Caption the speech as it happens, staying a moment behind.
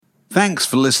Thanks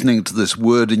for listening to this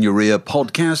Word in Your Ear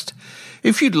podcast.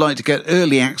 If you'd like to get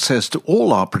early access to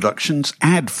all our productions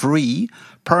ad-free,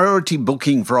 priority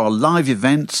booking for our live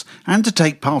events, and to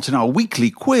take part in our weekly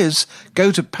quiz,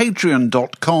 go to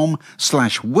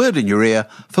patreon.com/wordinyourear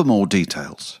for more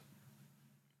details.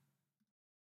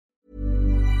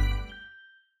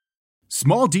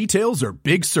 Small details are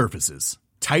big surfaces.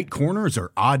 Tight corners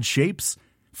are odd shapes.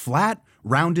 Flat,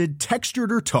 rounded, textured,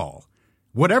 or tall.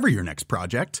 Whatever your next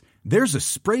project, there's a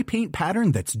spray paint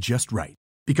pattern that's just right.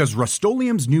 Because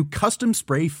Rust-Oleum's new Custom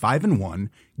Spray 5-in-1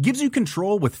 gives you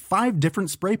control with 5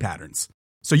 different spray patterns.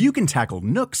 So you can tackle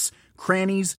nooks,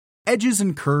 crannies, edges,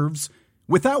 and curves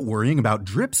without worrying about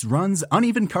drips, runs,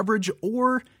 uneven coverage,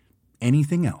 or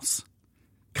anything else.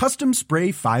 Custom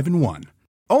Spray 5-in-1.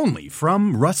 Only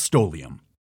from Rust-Oleum.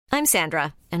 I'm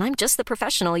Sandra, and I'm just the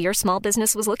professional your small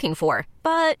business was looking for.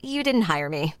 But you didn't hire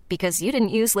me because you didn't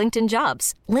use LinkedIn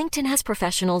Jobs. LinkedIn has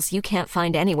professionals you can't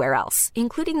find anywhere else,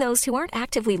 including those who aren't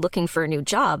actively looking for a new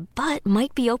job, but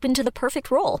might be open to the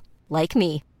perfect role, like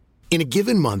me. In a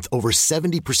given month, over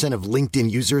 70% of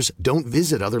LinkedIn users don't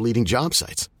visit other leading job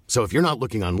sites. So if you're not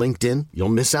looking on LinkedIn, you'll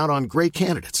miss out on great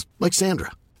candidates like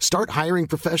Sandra. Start hiring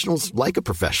professionals like a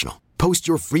professional. Post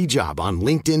your free job on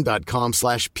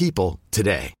linkedin.com/people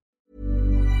today.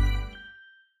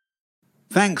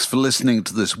 Thanks for listening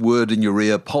to this Word in Your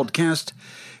Ear podcast.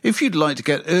 If you'd like to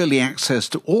get early access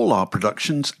to all our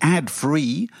productions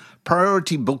ad-free,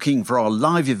 priority booking for our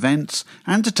live events,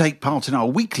 and to take part in our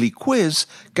weekly quiz,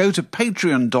 go to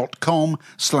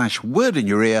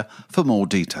patreon.com/wordinyourear for more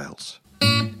details.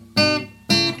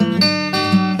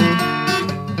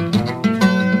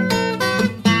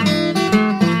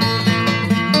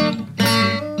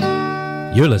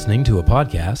 You're listening to a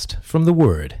podcast from The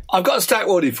Word. I've got a stack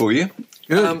wardy for you.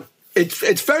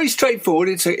 It's very straightforward.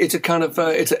 It's a kind of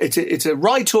it's a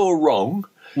right or wrong.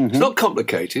 Mm-hmm. It's not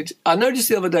complicated. I noticed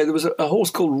the other day there was a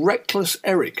horse called Reckless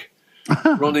Eric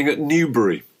running at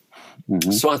Newbury.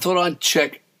 Mm-hmm. So I thought I'd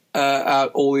check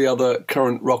out all the other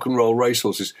current rock and roll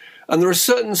racehorses. And there are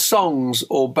certain songs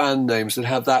or band names that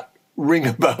have that ring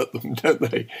about them, don't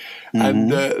they? Mm-hmm.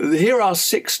 And here are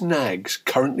 6 nags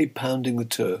currently pounding the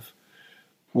turf.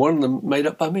 One of them made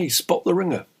up by me, Spot the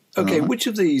Ringer. Okay, which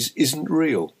of these isn't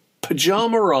real?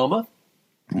 Pajama Rama,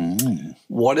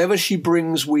 Whatever She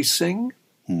Brings We Sing,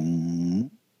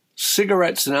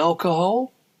 Cigarettes and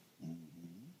Alcohol,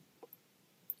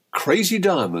 Crazy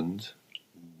Diamond,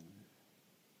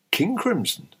 King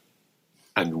Crimson,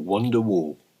 and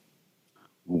Wonderwall.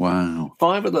 Wow.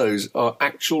 5 of those are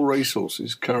actual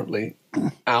racehorses currently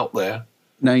out there.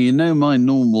 Now, you know my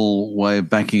normal way of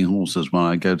backing horses when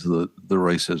I go to the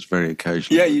races very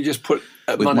occasionally. Yeah, you just put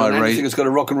money on anything that's got a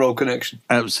rock and roll connection.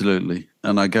 Absolutely.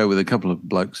 And I go with a couple of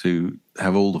blokes who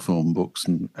have all the form books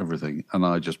and everything, and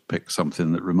I just pick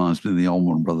something that reminds me of the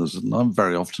Allman Brothers, and I'm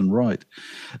very often right.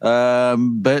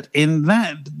 But in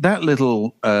that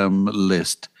little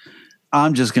list,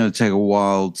 I'm just going to take a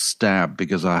wild stab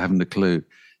because I haven't a clue.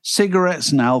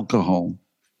 Cigarettes and Alcohol.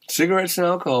 Cigarettes and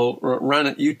Alcohol ran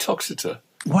at Utoxeter.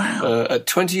 Wow. At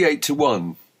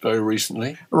 28-1 very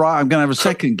recently. Right, I'm going to have a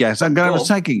second guess.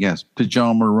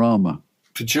 Pajama Rama.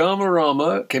 Pajama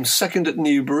Rama came second at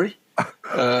Newbury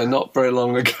not very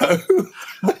long ago.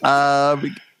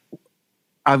 I'm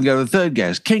going to a third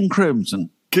guess. King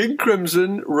Crimson. King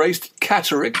Crimson raced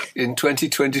Catterick in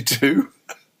 2022.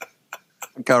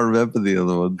 I can't remember the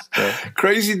other ones.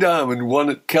 Crazy Diamond won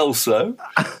at Kelso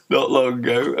not long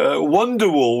ago.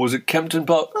 Wonderwall was at Kempton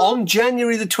Park on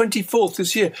January the 24th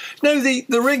this year. No,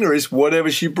 the ringer is Whatever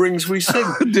She Brings We Sing.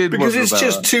 Because it's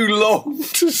just too long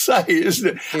to say,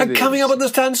 isn't it? And coming up on the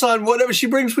stand sign, Whatever She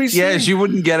Brings We Sing. Yes, you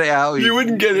wouldn't get it out. You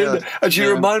wouldn't get it in there. And she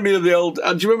reminded me of the old...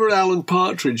 do you remember Alan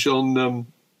Partridge on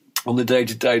the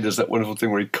Day-to-Day does that wonderful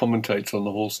thing where he commentates on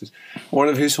the horses. One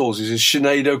of his horses is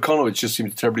Sinead O'Connor, which just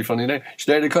seems a terribly funny name.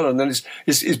 Sinead O'Connor, and then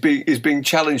is being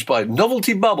challenged by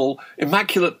Novelty Bubble,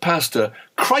 Immaculate Pasta,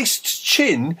 Christ's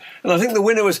Chin, and I think the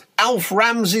winner was Alf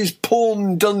Ramsey's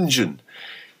Pawn Dungeon.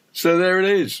 So there it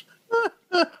is.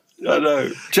 I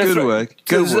know. Good work.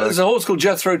 There's a horse called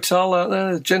Jethro Tull out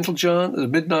there, Gentle Giant, the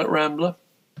Midnight Rambler.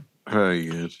 Very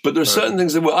good. But there are certain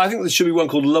things that I think there should be one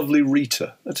called Lovely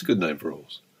Rita. That's a good name for a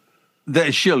horse.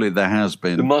 Surely there has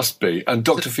been. There must be. And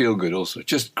Dr. Feelgood also.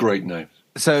 Just great names.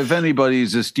 So if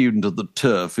anybody's a student of the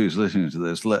turf who's listening to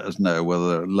this, let us know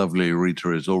whether Lovely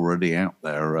Rita is already out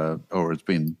there or has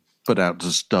been put out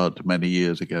to stud many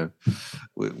years ago.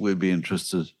 We'd be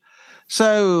interested.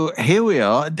 So here we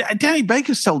are. Danny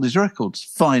Baker sold his records,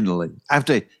 finally.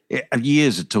 After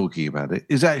years of talking about it,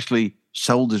 he's actually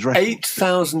sold his records.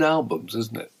 8,000 albums,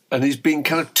 isn't it? And he's been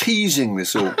kind of teasing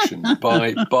this auction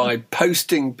by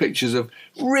posting pictures of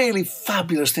really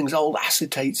fabulous things, old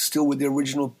acetates still with the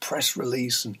original press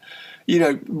release, and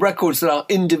records that are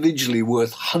individually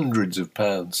worth hundreds of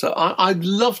pounds. So I'd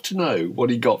love to know what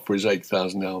he got for his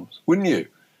 8,000 albums, wouldn't you?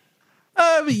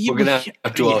 We're going to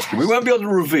have to ask him. We won't be able to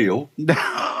reveal.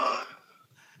 Yeah,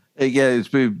 it's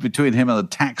between him and the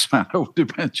tax man, I would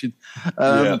imagine.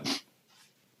 I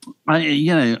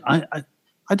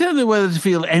don't know whether to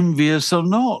feel envious or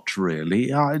not,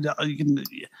 really.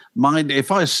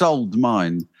 If I sold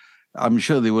mine, I'm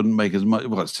sure they wouldn't make as much.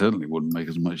 Well, it certainly wouldn't make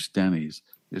as much as Danny's.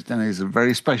 Because Danny's a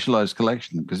very specialised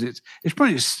collection, because it's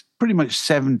pretty much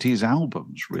 70s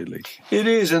albums, really. It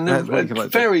is, and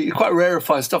quite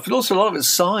rarefied stuff. And also a lot of it's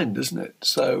signed, isn't it?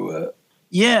 So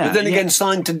but then again,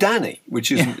 signed to Danny,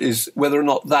 which is whether or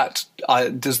not that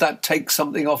does that take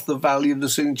something off the value of the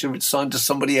signature if it's signed to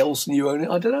somebody else and you own it?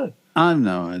 I don't know. I've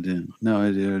no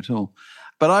idea at all.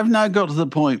 But I've now got to the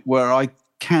point where I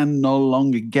can no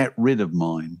longer get rid of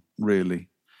mine, really.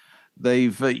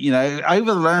 They've, over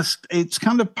the last, it's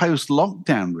kind of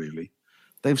post-lockdown, really.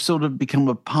 They've sort of become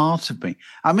a part of me.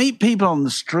 I meet people on the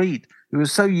street who are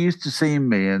so used to seeing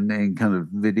me in kind of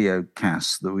video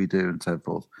casts that we do and so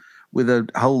forth, with a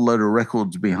whole load of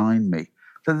records behind me,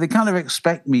 that they kind of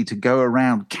expect me to go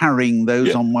around carrying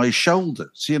those on my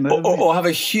shoulders, or have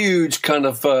a huge kind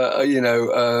of,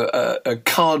 a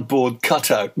cardboard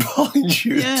cutout behind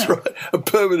you, a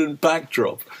permanent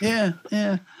backdrop. Yeah.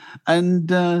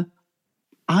 And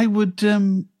I would,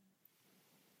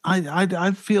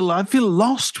 I feel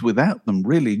lost without them,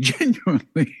 really,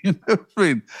 genuinely. I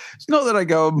mean, it's not that I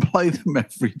go and play them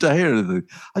every day or anything.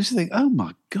 I just think, oh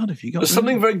my God, if you got there's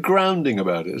something very grounding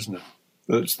about it, isn't it?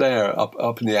 That's there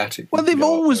up in the attic. Well, they've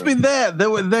always been there. They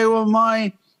were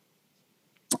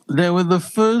the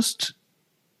first,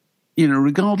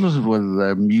 regardless of whether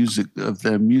they're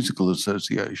their musical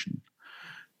association,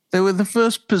 they were the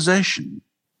first possession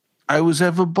I was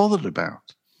ever bothered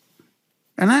about.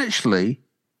 And actually,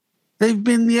 they've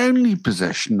been the only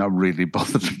possession I'm really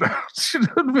bothered about. You know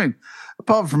what I mean?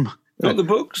 Apart from not the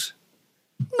books.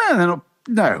 No, they're not.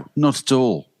 No, not at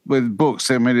all. With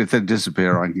books, I mean, if they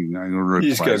disappear, I can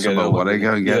replace them or whatever.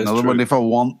 Go and get another one if I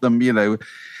want them.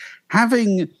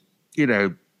 Having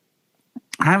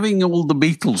all the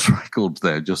Beatles records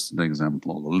there, just an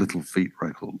example, or the Little Feat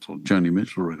records, or Joni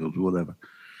Mitchell records, or whatever.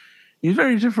 It's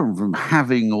very different from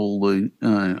having all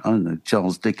the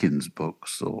Charles Dickens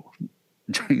books or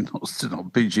Jane Austen or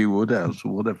P.G. Wodehouse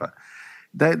or whatever.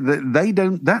 They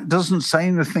don't. That doesn't say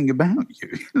anything about you.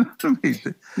 You know what I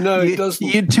mean? No, it doesn't.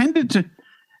 You tended to.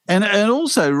 And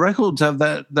also, records have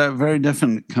that very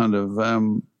different kind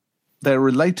of. They're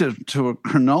related to a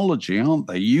chronology, aren't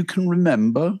they? You can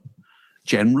remember,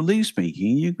 generally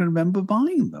speaking, you can remember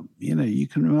buying them. You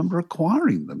can remember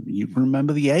acquiring them. You can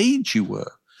remember the age you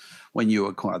were when you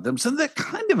acquired them. So they're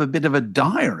kind of a bit of a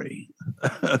diary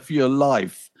of your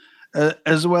life,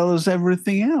 as well as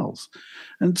everything else.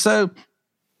 And so,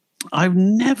 I've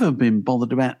never been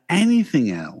bothered about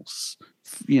anything else,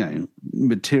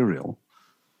 material.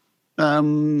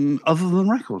 Other than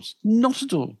records, not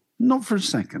at all, not for a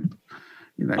second.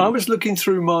 I was looking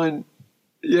through mine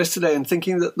yesterday and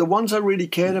thinking that the ones I really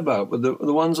cared about were the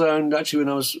ones I owned actually when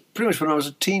I was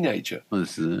a teenager,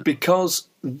 because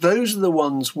those are the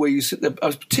ones where you sit there. I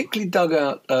was particularly dug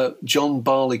out John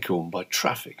Barleycorn by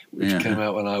Traffic, which came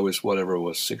out when I was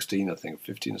 16, I think,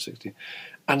 15 or 16,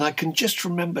 and I can just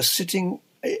remember sitting.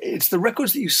 It's the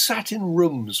records that you sat in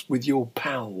rooms with your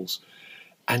pals.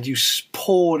 And you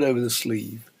pored over the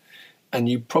sleeve, and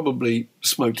you probably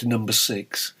smoked a number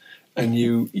 6, and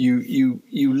you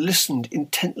listened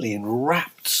intently in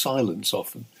rapt silence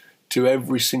often to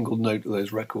every single note of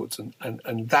those records,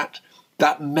 and that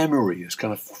memory is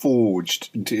kind of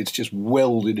forged into, it's just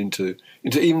welded into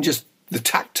even just the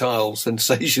tactile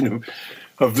sensation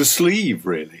of the sleeve,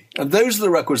 really. And those are the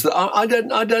records that I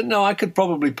don't know. I could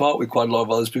probably part with quite a lot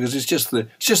of others because it's just the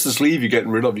sleeve you're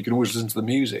getting rid of. You can always listen to the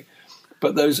music.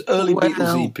 But those early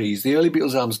Beatles EPs, the early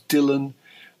Beatles albums, Dylan,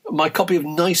 my copy of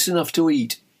Nice Enough to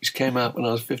Eat, which came out when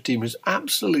I was 15, was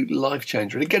absolute life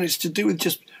changer. And again, it's to do with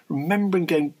just remembering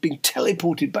being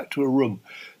teleported back to a room,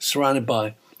 surrounded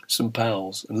by some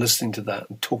pals, and listening to that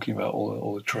and talking about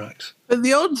all the tracks. But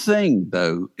the odd thing,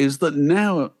 though, is that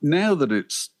now that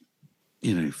it's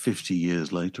 50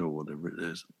 years later or whatever it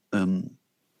is,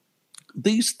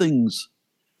 these things.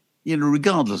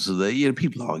 Regardless of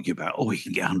people argue about, you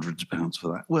can get hundreds of pounds for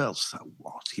that. Well, so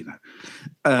what,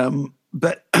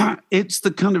 But it's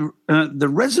the kind of the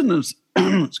resonance,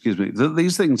 excuse me, that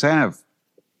these things have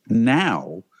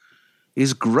now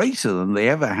is greater than they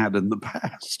ever had in the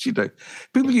past. You know,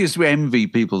 people used to envy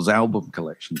people's album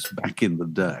collections back in the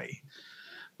day,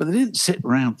 but they didn't sit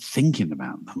around thinking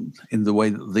about them in the way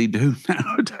that they do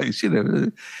nowadays. You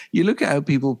know, you look at how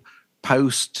people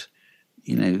post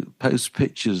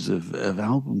pictures of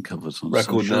album covers on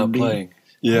record social now media. Playing.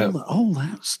 Yeah. All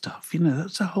that stuff. You know,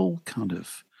 that's a whole kind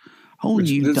of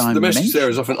new dimension. The message there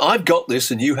is often, I've got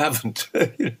this and you haven't.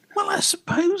 Well, I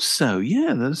suppose so.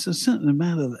 Yeah, there's a certain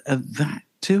amount of that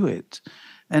to it.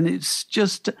 And it's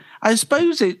just, I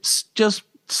suppose it's just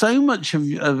so much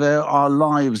of our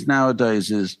lives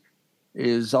nowadays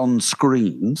is on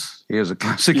screens. Here's a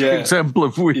classic example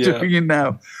of we're doing it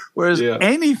now. Whereas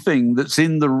anything that's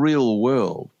in the real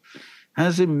world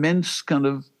has immense kind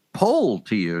of pull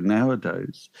to you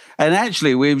nowadays. And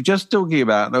actually, we've just talking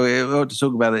about, we ought to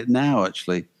talk about it now,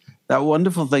 actually, that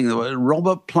wonderful thing that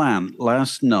Robert Plant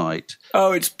last night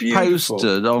it's beautiful.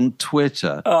 Posted on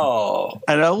Twitter.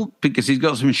 Because he's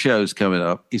got some shows coming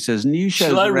up. He says, new shows.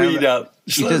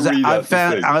 He says,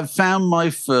 I've found my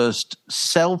first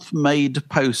self-made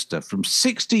poster from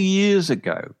 60 years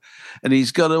ago. And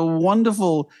he's got a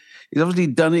wonderful, he's obviously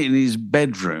done it in his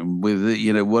bedroom with,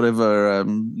 whatever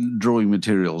drawing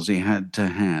materials he had to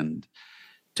hand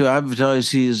to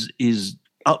advertise his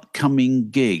upcoming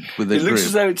gig with a group. It looks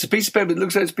as though it's a piece of paper. It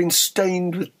looks like it's been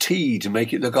stained with tea to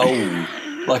make it look old,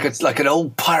 like an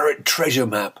old pirate treasure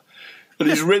map. But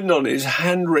it's written on it. It's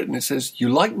handwritten. It says, "You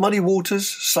like Muddy Waters,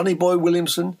 Sonny Boy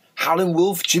Williamson, Howlin'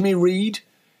 Wolf, Jimmy Reed?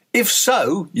 If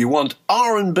so, you want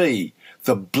R&B,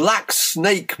 the Black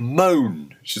Snake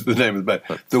Moan," which is the name of the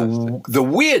band. The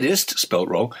weirdest, spelt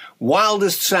wrong,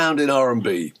 wildest sound in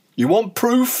R&B. You want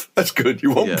proof? That's good. You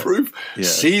want proof? Yeah.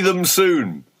 See them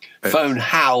soon. Phone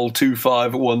Hal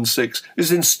 2516. This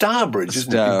is in Stourbridge,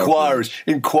 isn't it?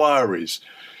 Inquiries.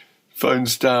 Phone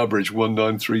Stourbridge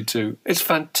 1932. It's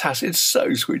fantastic. It's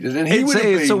so sweet. And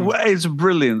it's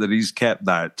brilliant that he's kept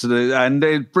that, and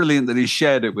it's brilliant that he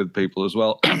shared it with people as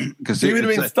well. Because he would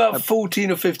have been about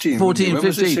 14 or 15. 14, 15.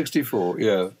 Was it 64?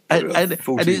 Yeah. And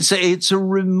it's a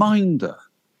reminder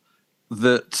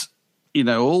that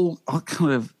all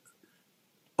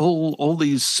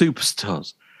these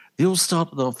superstars. They all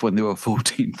started off when they were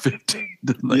 14, 15,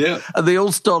 didn't they? Yeah. And they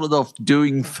all started off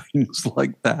doing things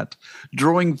like that,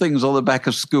 drawing things on the back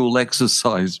of school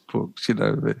exercise books,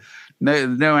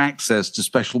 no access to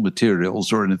special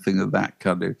materials or anything of that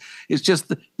kind of. It's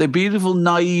just the beautiful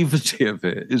naivety of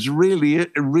it is really,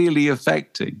 really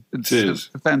affecting.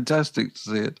 It's fantastic to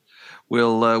see it.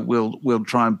 We'll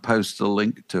try and post a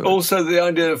link to it. Also, the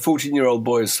idea of a 14-year-old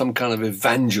boy as some kind of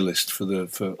evangelist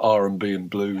for R&B and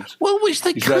blues. Well, which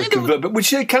they kind of were.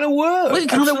 Well, they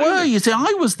kind of were. You see,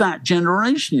 I was that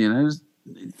generation.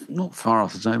 Not far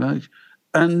off the same age,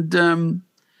 and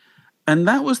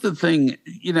that was the thing.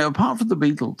 Apart from the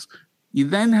Beatles, you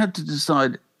then had to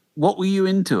decide what were you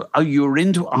into. Oh, you were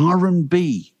into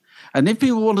R&B. And if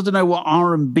people wanted to know what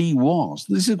R&B was,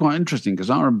 this is quite interesting because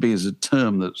R&B is a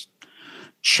term that's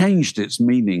changed its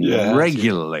meaning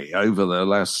regularly over the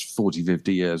last 40,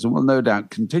 50 years and will no doubt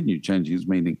continue changing its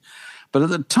meaning. But at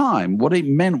the time, what it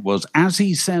meant was, as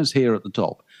he says here at the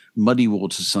top, Muddy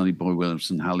Waters, Sonny Boy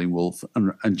Williamson, Howlin' Wolf,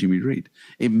 and Jimmy Reed.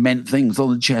 It meant things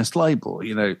on the chest label.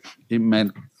 It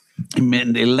meant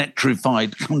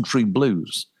electrified country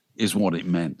blues is what it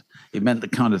meant. It meant the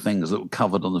kind of things that were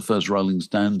covered on the first Rolling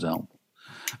Stones album.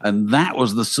 And that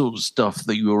was the sort of stuff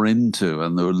that you were into,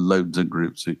 and there were loads of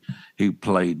groups who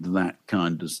played that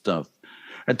kind of stuff.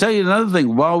 I tell you another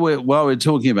thing, while we're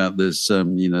talking about this,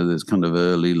 this kind of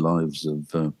early lives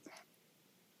of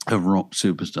rock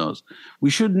superstars, we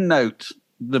should note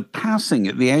the passing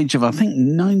at the age of, I think,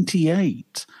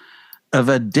 98 of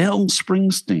Adele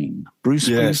Springsteen, Bruce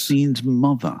Springsteen's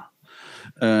mother.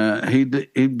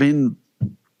 He'd been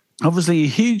obviously a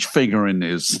huge figure in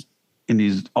his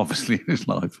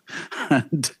life,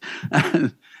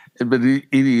 but in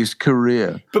his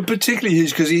career. But particularly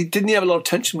because he didn't have a lot of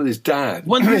tension with his dad.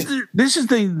 Well, this is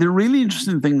the really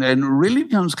interesting thing, and it really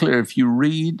becomes clear if you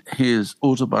read his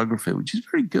autobiography, which is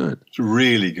very good. It's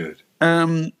really good.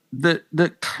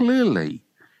 That clearly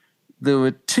there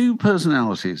were two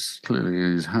personalities clearly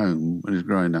in his home when he was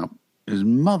growing up. His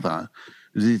mother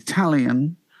was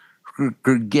Italian,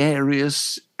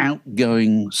 gregarious,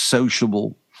 outgoing,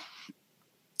 sociable,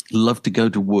 loved to go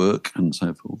to work and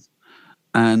so forth.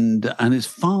 And his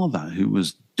father, who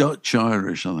was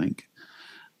Dutch-Irish, I think,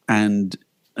 and,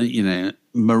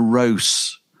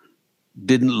 morose,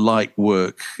 didn't like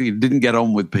work. He didn't get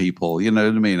on with people, you know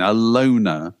what I mean? A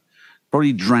loner,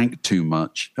 probably drank too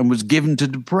much and was given to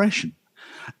depression.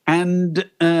 And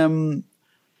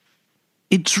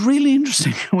It's really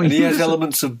interesting. And he has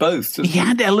elements of both. He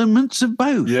had elements of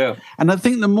both. Yeah. And I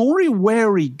think the more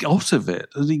aware he got of it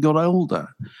as he got older,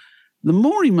 the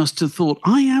more he must have thought,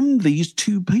 I am these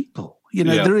two people. You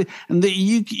know,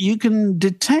 you can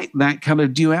detect that kind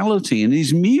of duality in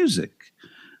his music.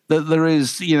 That there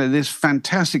is, you know, this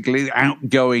fantastically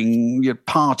outgoing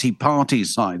party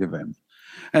side of him.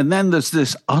 And then there's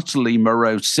this utterly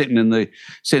morose sitting in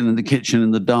the kitchen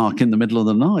in the dark in the middle of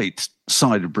the night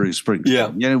side of Bruce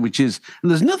Springsteen, you know, which is,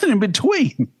 and there's nothing in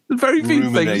between. Very few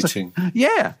ruminating. things.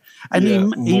 Yeah. And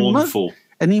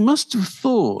he must have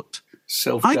thought,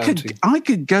 self-doubting. I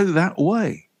could go that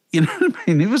way. You know what I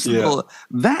mean? He must have thought,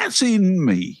 that's in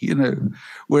me, you know.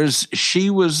 Whereas she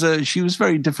was a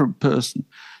very different person.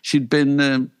 She'd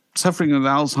been suffering with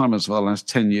Alzheimer's for the last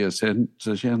 10 years,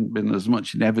 so she hadn't been as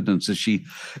much in evidence as she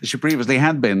previously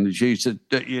had been. She used to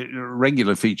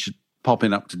regular feature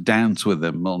popping up to dance with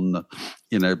him on,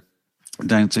 you know,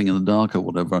 Dancing in the Dark or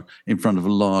whatever, in front of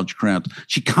a large crowd.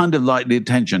 She kind of liked the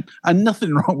attention, and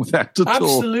nothing wrong with that at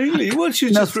all. Absolutely. Well, she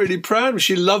was just really proud.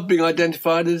 She loved being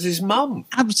identified as his mum.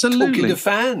 Absolutely. Talking to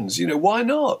fans, you know, why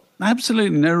not?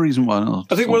 Absolutely, no reason why not.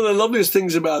 I think one of the loveliest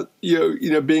things about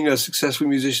you know being a successful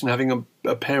musician, having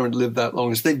a parent live that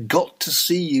long, is they've got to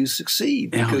see you succeed.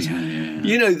 Because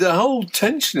you know the whole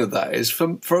tension of that is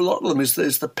for a lot of them is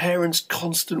the parents'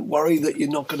 constant worry that you're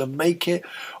not going to make it,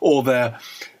 or their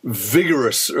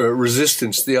vigorous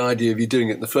resistance to the idea of you doing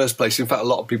it in the first place. In fact, a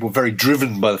lot of people are very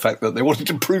driven by the fact that they wanted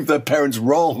to prove their parents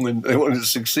wrong and they wanted to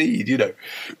succeed. You know,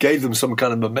 gave them some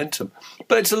kind of momentum.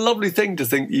 But it's a lovely thing to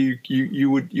think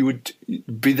you would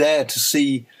be there to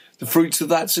see the fruits of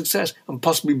that success and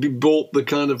possibly be bought the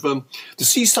kind of the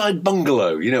seaside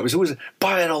bungalow. You know, it was always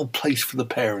buy an old place for the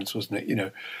parents, wasn't it? You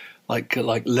know, like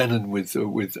Lennon with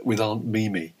Aunt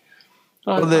Mimi.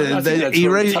 He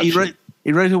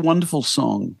wrote a wonderful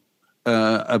song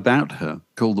about her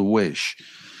called "The Wish,"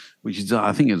 which is,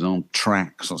 I think, is on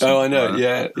Tracks or something. Oh, I know,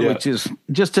 yeah. Which is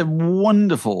just a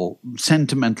wonderful,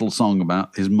 sentimental song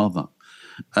about his mother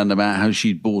and about how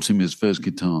she'd bought him his first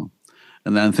guitar.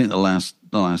 And then I think the last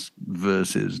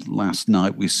verse is, last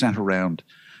night we sat around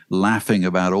laughing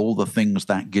about all the things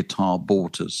that guitar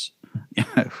bought us. You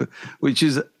know, which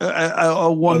is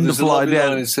a wonderful idea.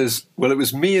 Line. It says, well, it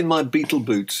was me in my Beatle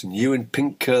boots and you in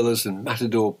pink curlers and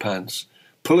matador pants,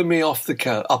 pulling me up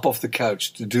off the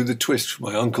couch to do the twist for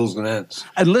my uncles and aunts.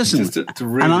 And listen,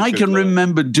 really, and I can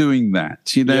remember doing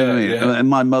that, you know what I mean? Yeah. And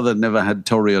my mother never had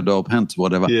Toreador pants or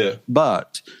whatever. Yeah.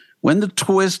 But when the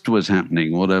twist was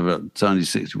happening, whatever, it's only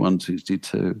 61,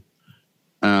 62,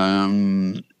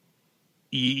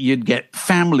 you'd get,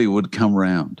 family would come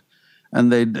round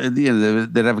and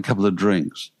they'd have a couple of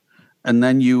drinks. And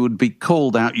then you would be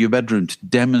called out your bedroom to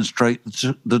demonstrate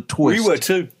the twist. We were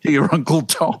too. To your Uncle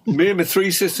Tom. Me and my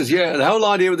three sisters, yeah. The whole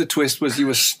idea of the twist was you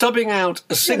were stubbing out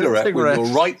a cigarette with your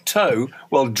right toe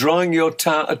while drying your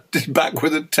back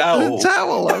with a towel. A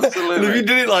towel, absolutely. And if you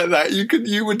did it like that,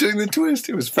 you were doing the twist.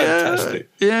 It was fantastic.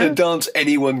 Yeah. A dance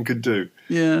anyone could do.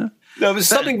 Yeah. Now, there's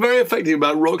something very effective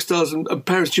about rock stars and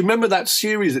parents. Do you remember that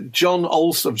series that John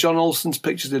Olsen's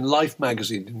pictures in Life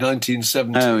magazine in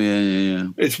 1970? Oh, yeah.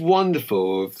 It's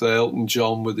wonderful of Elton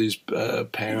John with his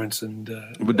parents and...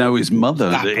 but no, his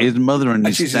mother. His mother and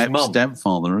his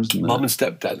stepfather, isn't it? Mum and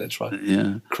stepdad, that's right.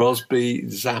 Yeah. Crosby,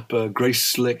 Zappa, Grace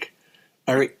Slick,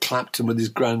 Eric Clapton with his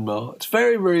grandma. It's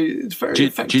very, very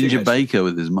effective. Ginger Baker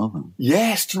with his mother.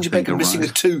 Yes, Ginger Baker missing a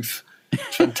tooth.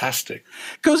 It's fantastic.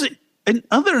 Because... And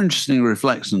other interesting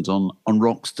reflections on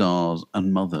rock stars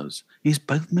and mothers is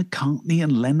both McCartney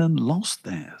and Lennon lost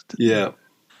theirs. Yeah.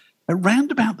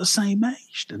 Around about the same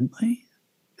age, didn't they?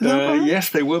 Right? Yes,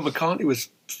 they were. McCartney was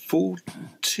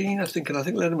 14, I think, and I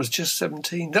think Lennon was just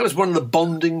 17. That was one of the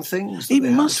bonding things that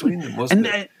they had between them, wasn't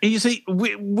it? You see,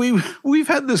 we've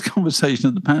had this conversation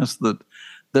in the past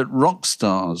that rock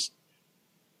stars,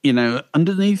 you know,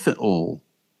 underneath it all,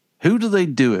 who do they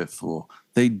do it for?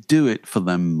 They do it for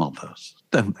their mothers,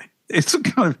 don't they? It's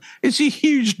a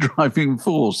huge driving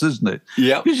force, isn't it?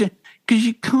 Yeah. Because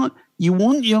you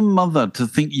want your mother to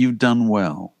think you've done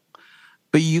well,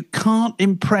 but you can't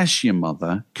impress your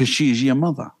mother because she's your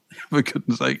mother, for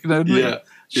goodness sake. You know what I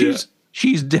mean?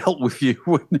 She's dealt with you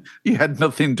when you had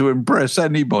nothing to impress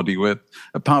anybody with,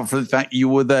 apart from the fact you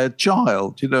were their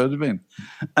child, you know what I mean?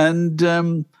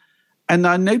 And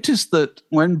I noticed that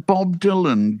when Bob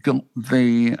Dylan got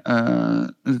the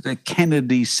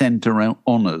Kennedy Center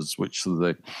Honors, which are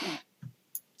the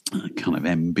kind of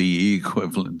MBE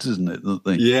equivalent, isn't it?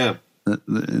 The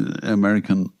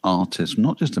American artists,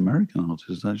 not just American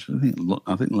artists, actually.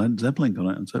 I think Led Zeppelin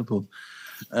got it and so forth.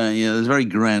 There's a very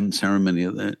grand ceremony.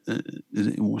 Is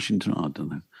it in Washington? I don't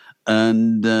know.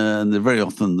 And very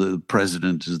often the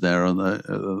president is there, or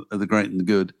the great and the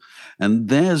good. And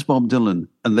there's Bob Dylan,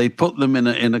 and they put them in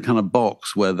a kind of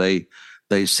box where they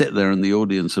sit there in the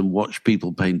audience and watch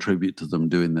people paying tribute to them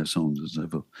doing their songs and so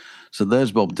forth. So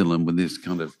there's Bob Dylan with his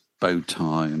kind of bow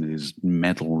tie and his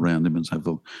medal around him and so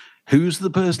forth. Who's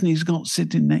the person he's got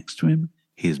sitting next to him?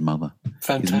 His mother.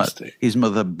 Fantastic. His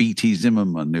mother, B.T.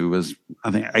 Zimmerman, who was,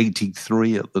 I think,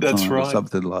 83 at the time, or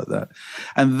something like that.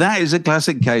 And that is a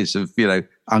classic case of,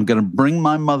 I'm going to bring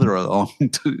my mother along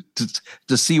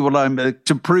to see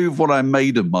to prove what I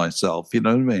made of myself. You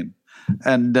know what I mean?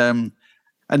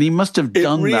 And he must have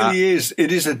done that. It really is. It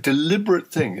is a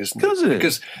deliberate thing, isn't it?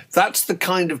 Because that's the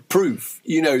kind of proof,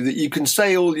 that you can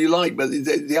say all you like, but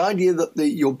the idea that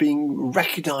you're being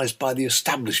recognised by the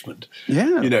establishment,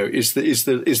 is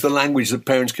the language that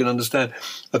parents can understand.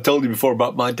 I told you before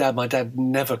about my dad. My dad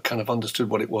never kind of understood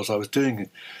what it was I was doing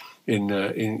in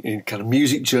kind of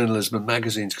music journalism and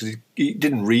magazines, because he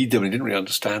didn't read them, he didn't really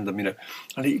understand them, and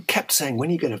he kept saying, when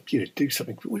are you going to do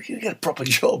something, when are you going to get a proper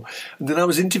job? And then I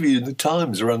was interviewed in the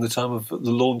Times around the time of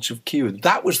the launch of Q, and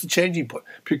that was the changing point.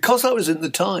 Because I was in the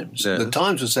Times, The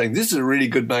Times was saying, this is a really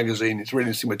good magazine, it's really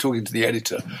interesting, we're talking to the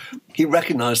editor. He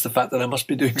recognised the fact that I must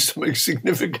be doing something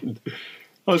significant.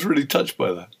 I was really touched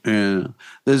by that. Yeah.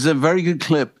 There's a very good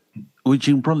clip, which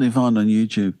you can probably find on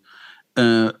YouTube,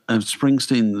 of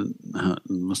Springsteen,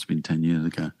 must have been 10 years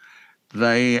ago.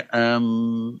 They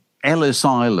Ellis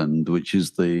Island, which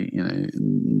is the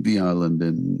island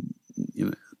in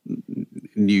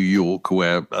New York,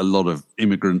 where a lot of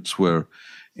immigrants were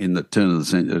in the turn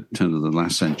of the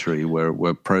last century,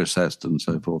 were processed and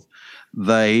so forth.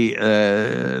 They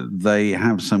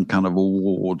have some kind of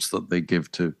awards that they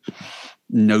give to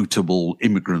notable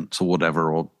immigrants or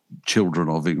whatever, or children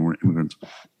of immigrants.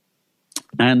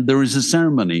 And there is a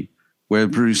ceremony where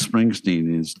Bruce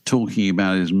Springsteen is talking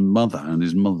about his mother, and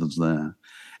his mother's there,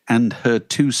 and her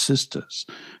two sisters,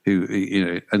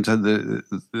 and so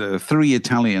the three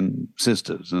Italian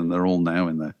sisters, and they're all now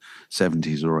in their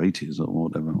 70s or 80s or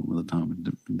whatever at the time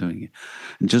of doing it,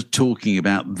 and just talking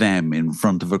about them in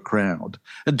front of a crowd.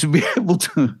 And to be able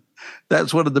to,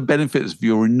 that's one of the benefits of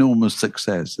your enormous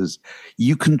success, is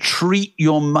you can treat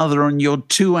your mother and your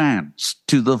two aunts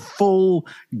to the full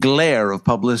glare of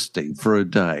publicity for a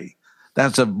day.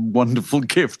 That's a wonderful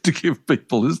gift to give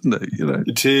people, isn't it?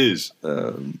 It is.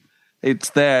 It's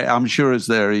there. I'm sure it's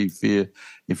there if you.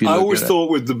 I always thought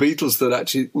with the Beatles that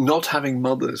actually not having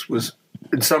mothers was,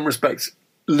 in some respects,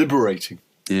 liberating.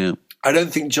 Yeah. I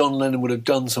don't think John Lennon would have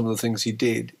done some of the things he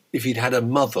did if he'd had a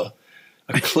mother,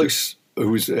 who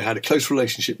had a close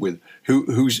relationship with,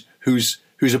 whose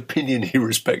opinion he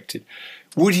respected.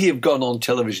 Would he have gone on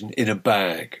television in a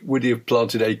bag? Would he have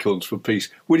planted acorns for peace?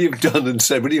 Would he have done and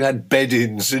said? Would he have had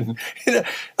bed-ins? And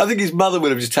I think his mother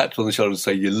would have just tapped on the shoulder and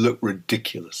say, "You look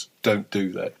ridiculous. Don't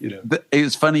do that." It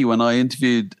was funny when I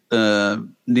interviewed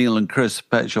Neil and Chris,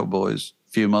 Pet Shop Boys,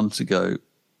 a few months ago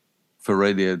for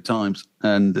Radio Times,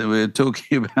 and we were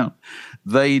talking about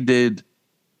they did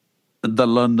the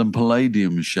London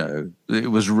Palladium show. It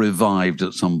was revived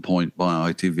at some point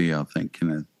by ITV, I think,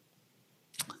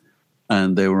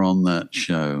 and they were on that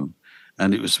show,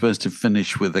 and it was supposed to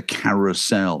finish with a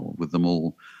carousel with them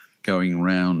all going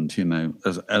round,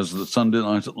 as the Sunday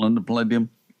night at London Palladium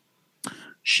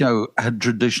show had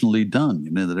traditionally done,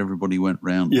 that everybody went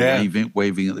round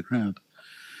waving at the crowd.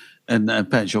 And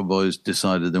Pet Shop Boys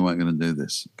decided they weren't going to do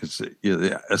this because,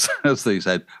 as they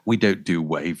said, we don't do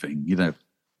waving, Yeah.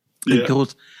 Of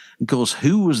course,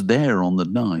 who was there on the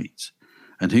night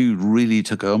and who really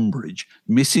took umbrage?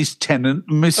 Mrs. Tennant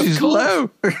and Mrs.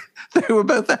 Lowe. They were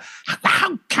both there.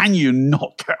 How can you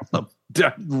not count them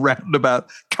roundabout?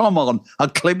 Come on, I'll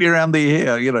clip you around the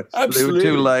ear. Absolutely.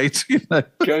 They were too late.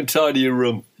 Go and tidy your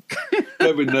room.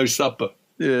 Go with no supper.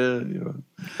 Yeah.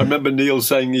 I remember Neil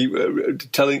saying,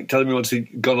 telling me once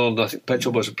he'd gone on, I think Pet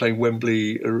Shop Boys were playing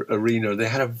Wembley Arena. They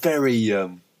had a very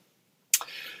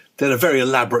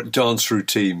elaborate dance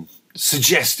routine,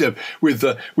 suggestive,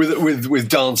 with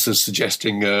dancers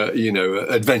suggesting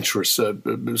adventurous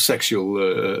sexual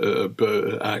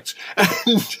acts.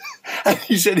 And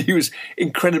he said he was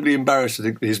incredibly embarrassed to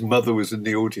think that his mother was in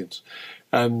the audience.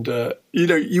 And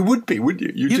you would be,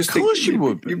 wouldn't you? Of course you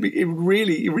would. It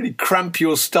really cramp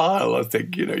your style. I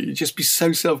think you'd just be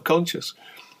so self-conscious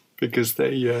because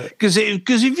they. Because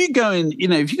if you go in,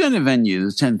 if you go in a venue,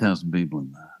 there's 10,000 people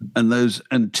in there,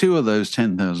 and two of those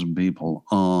 10,000 people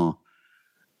are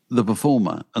the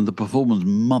performer and the performer's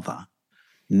mother.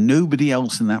 Nobody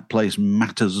else in that place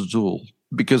matters at all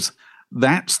because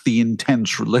that's the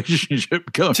intense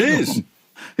relationship going on. It is.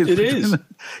 It is.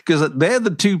 Because they're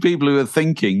the two people who are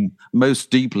thinking most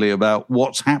deeply about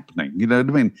what's happening. You know what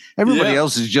I mean? Everybody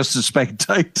else is just a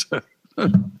spectator.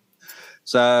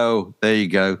 So there you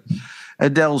go.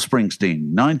 Adele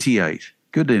Springsteen, 98.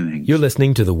 Good innings. You're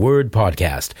listening to the Word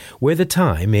Podcast, where the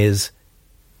time is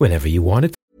whenever you want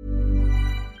it.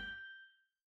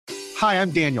 Hi,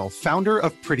 I'm Daniel, founder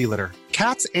of Pretty Litter.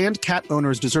 Cats and cat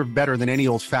owners deserve better than any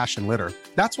old-fashioned litter.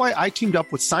 That's why I teamed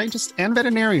up with scientists and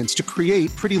veterinarians to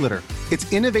create Pretty Litter.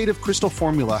 Its innovative crystal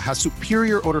formula has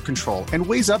superior odor control and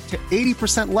weighs up to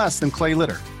 80% less than clay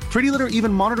litter. Pretty Litter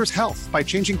even monitors health by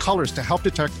changing colors to help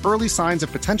detect early signs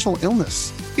of potential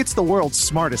illness. It's the world's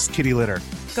smartest kitty litter.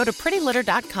 Go to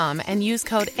prettylitter.com and use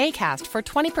code ACAST for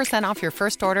 20% off your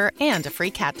first order and a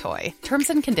free cat toy. Terms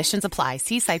and conditions apply.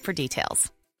 See site for details.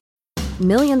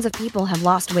 Millions of people have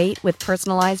lost weight with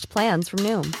personalized plans from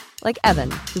Noom. Like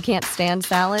Evan, who can't stand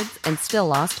salads and still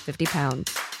lost 50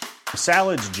 pounds.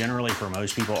 Salads generally for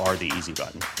most people are the easy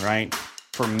button, right?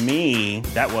 For me,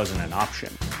 that wasn't an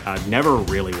option. I never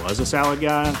really was a salad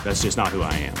guy. That's just not who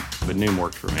I am. But Noom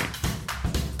worked for me.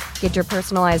 Get your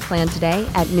personalized plan today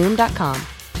at Noom.com.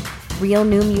 Real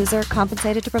Noom user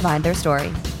compensated to provide their story.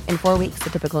 In 4 weeks,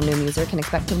 the typical Noom user can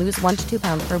expect to lose 1 to 2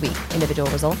 pounds per week. Individual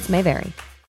results may vary.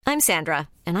 I'm Sandra,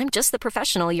 and I'm just the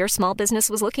professional your small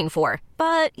business was looking for.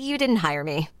 But you didn't hire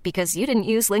me because you didn't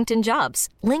use LinkedIn Jobs.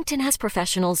 LinkedIn has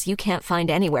professionals you can't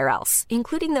find anywhere else,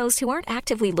 including those who aren't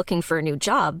actively looking for a new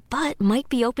job, but might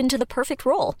be open to the perfect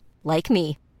role, like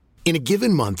me. In a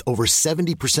given month, over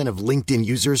 70% of LinkedIn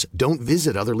users don't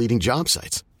visit other leading job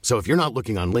sites. So if you're not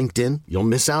looking on LinkedIn, you'll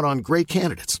miss out on great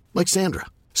candidates like Sandra.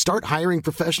 Start hiring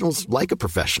professionals like a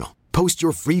professional. Post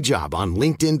your free job on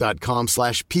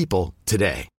linkedin.com/people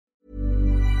today.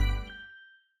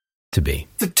 To be.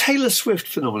 The Taylor Swift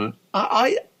phenomenon,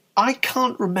 I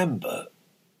can't remember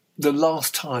the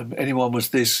last time anyone was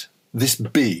this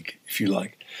big, if you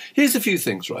like. Here's a few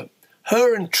things, right?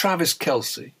 Her and Travis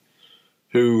Kelce,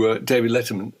 who David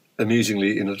Letterman,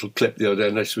 amusingly, in a little clip the other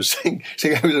day, she was saying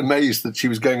I was amazed that she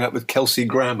was going out with Kelsey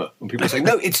Grammer. And people were saying,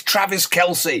 no, it's Travis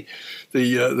Kelce,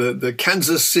 the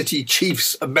Kansas City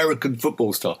Chiefs American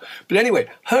football star. But anyway,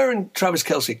 her and Travis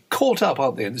Kelce caught up,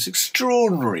 aren't they, in this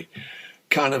extraordinary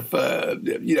kind of,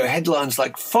 headlines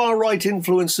like far-right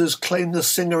influencers claim the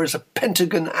singer is a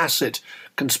Pentagon asset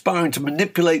conspiring to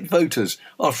manipulate voters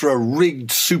after a rigged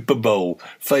Super Bowl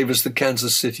favours the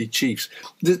Kansas City Chiefs.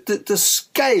 The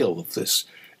scale of this,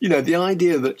 the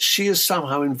idea that she is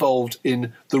somehow involved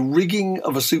in the rigging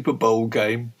of a Super Bowl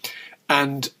game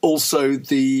and also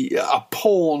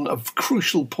a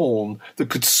crucial pawn that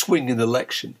could swing an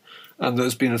election. And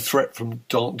there's been a threat from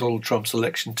Donald Trump's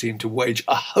election team to wage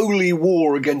a holy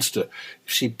war against her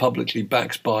if she publicly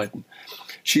backs Biden.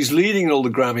 She's leading in all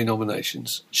the Grammy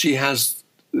nominations. She is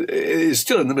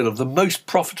still in the middle of the most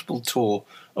profitable tour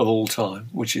of all time,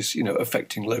 which is,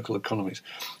 affecting local economies.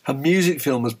 Her music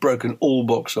film has broken all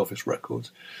box office records.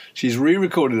 She's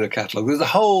re-recorded her catalogue. There's the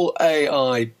whole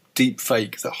AI deep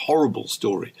fake, the horrible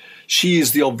story. She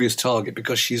is the obvious target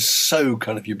because she's so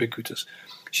kind of ubiquitous.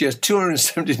 She has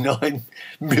 279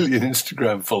 million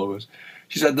Instagram followers.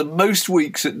 She's had the most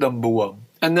weeks at number one.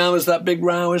 And now there's that big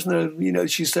row, isn't there?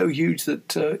 She's so huge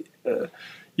that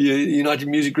United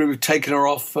Music Group have taken her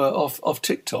off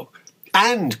TikTok.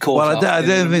 And caught up. I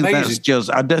don't think that's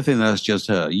just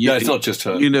her. No, it's not just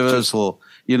her.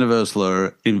 Universal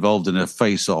are involved in a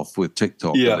face-off with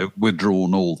TikTok. Yeah. They've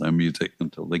withdrawn all their music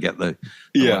until they get the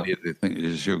money they think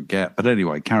they should get. But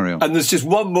anyway, carry on. And there's just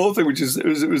one more thing, which is,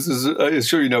 I'm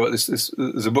sure you know about this.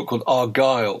 There's a book called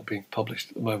Argyle being published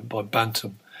at the moment by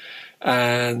Bantam.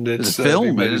 And it's a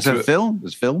film. It's a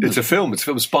film. It's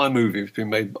a spy movie. It's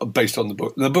been made based on the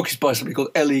book. And the book is by somebody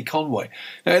called Ellie Conway.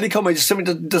 Now, Ellie Conway is something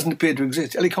that doesn't appear to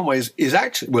exist. Ellie Conway is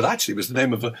actually was the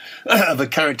name of a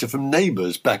character from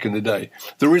Neighbours back in the day.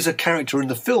 There is a character in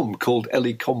the film called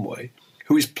Ellie Conway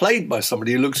who is played by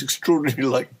somebody who looks extraordinarily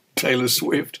like Taylor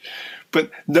Swift, but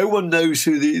no one knows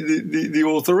who the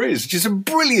author is, which is a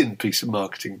brilliant piece of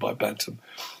marketing by Bantam.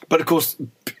 But of course,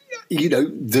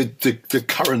 the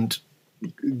current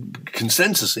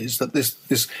consensus is that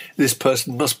this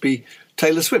person must be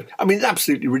Taylor Swift. I mean, it's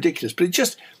absolutely ridiculous, but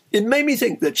it made me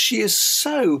think that she is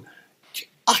so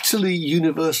utterly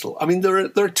universal. I mean,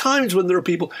 there are times when there are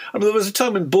people. I mean, there was a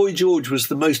time when Boy George was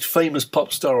the most famous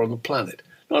pop star on the planet.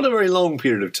 Not a very long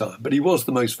period of time, but he was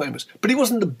the most famous. But he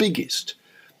wasn't the biggest.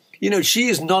 She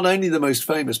is not only the most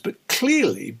famous, but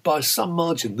clearly by some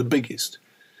margin the biggest.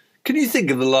 Can you think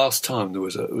of the last time there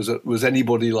was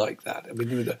anybody like that? I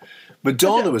mean,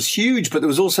 Madonna was huge, but there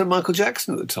was also Michael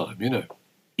Jackson at the time,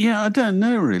 Yeah, I don't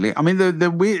know really. I mean,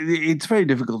 it's very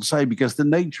difficult to say because the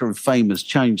nature of fame has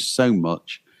changed so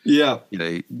much. Yeah,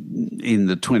 in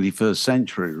the 21st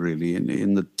century, really,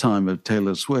 in the time of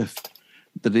Taylor Swift,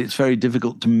 that it's very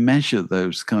difficult to measure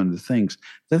those kind of things.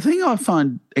 The thing I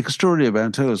find extraordinary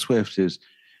about Taylor Swift is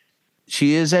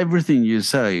she is everything you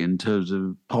say in terms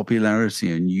of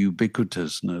popularity and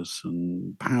ubiquitousness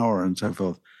and power and so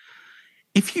forth.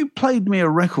 If you played me a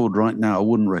record right now, I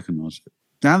wouldn't recognize it.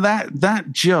 Now that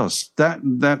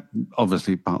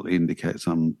obviously partly indicates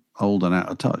I'm old and out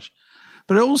of touch,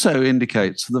 but it also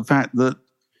indicates the fact that,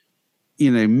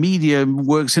 media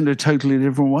works in a totally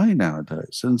different way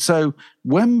nowadays. And so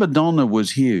when Madonna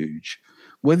was huge,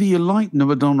 whether you liked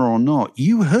Madonna or not,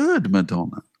 you heard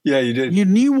Madonna. Yeah, you did. You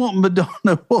knew what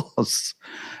Madonna was.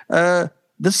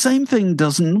 The same thing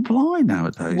doesn't apply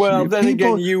nowadays. Well, then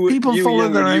again, you were listening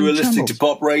channels. to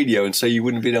pop radio, and so you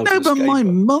wouldn't be able to escape. No, but my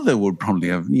mother would probably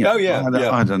have.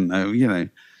 I don't know.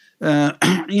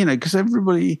 Because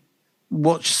everybody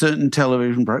watched certain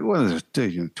television programs. Well,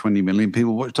 there's 20 million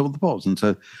people watched all the pops, and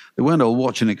so they weren't all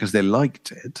watching it because they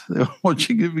liked it. They were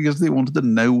watching it because they wanted to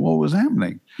know what was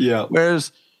happening. Yeah.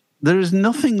 Whereas there is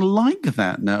nothing like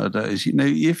that nowadays.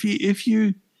 If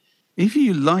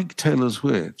you like Taylor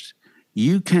Swift,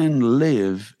 you can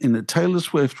live in a Taylor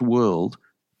Swift world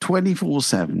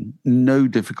 24/7, no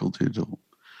difficulty at all.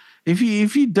 If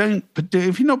you're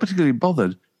not particularly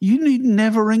bothered, you need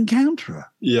never encounter her.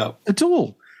 Yeah. At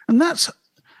all. And that's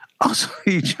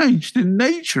utterly changed in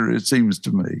nature, it seems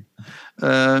to me,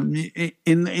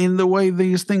 in the way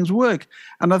these things work.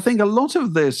 And I think a lot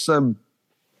of this, a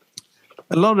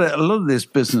lot of this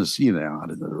business, I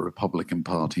don't know, the Republican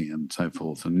Party and so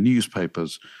forth, and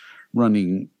newspapers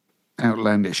running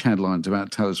outlandish headlines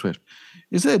about Taylor Swift,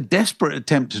 is there a desperate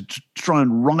attempt to try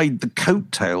and ride the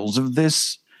coattails of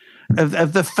this,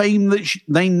 of the fame that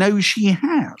they know she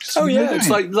has? Oh yeah, it's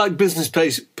like business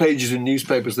pages in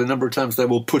newspapers. The number of times they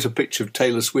will put a picture of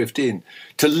Taylor Swift in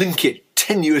to link it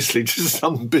tenuously to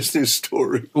some business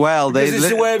story. Well,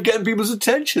 it's a way of getting people's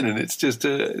attention, and it's just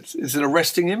it's an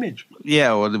arresting image.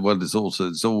 Yeah, well, it's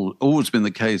always been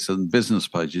the case on business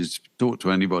pages. Talk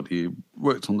to anybody who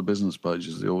works on the business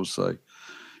pages, they always say,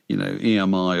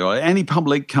 EMI or any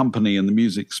public company in the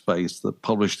music space that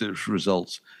published its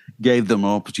results gave them an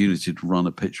opportunity to run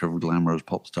a picture of a glamorous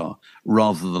pop star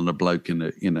rather than a bloke in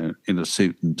a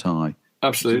suit and tie.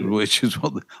 Absolutely, which is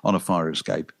what on a fire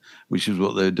escape, which is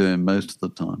what they're doing most of the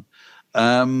time.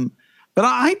 But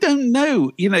I don't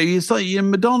know. It's like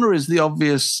Madonna is the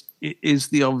obvious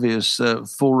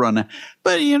forerunner.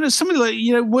 But something like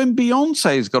when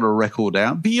Beyonce's got a record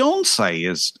out, Beyonce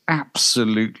is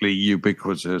absolutely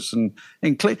ubiquitous and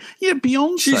clear.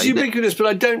 Beyonce. She's ubiquitous, but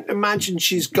I don't imagine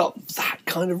she's got that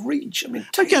kind of reach. I mean,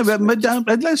 okay, but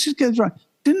let's just get this right.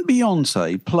 Didn't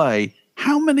Beyonce play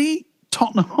how many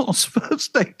Tottenham Hotspur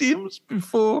stadiums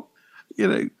before,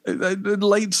 the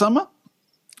late summer?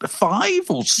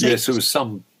 5 or 6? Yes, there was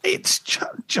some. It's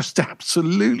just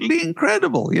absolutely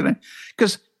incredible,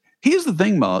 Because here's the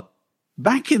thing, Mark.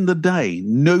 Back in the day,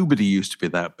 nobody used to be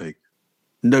that big.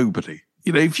 Nobody.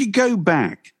 If you go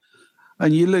back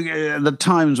and you look at the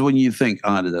times when you think,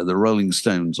 I don't know, the Rolling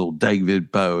Stones or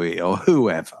David Bowie or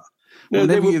whoever. No,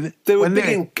 they were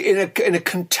big in a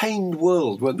contained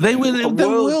world. They were a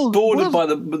world bordered by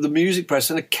the music press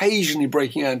and occasionally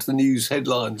breaking out into the news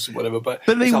headlines or whatever. But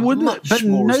they wouldn't. Much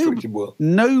more restricted world.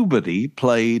 Nobody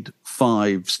played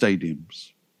 5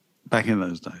 stadiums back in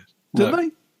those days, did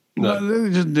they? No,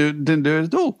 they just didn't do it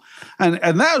at all. And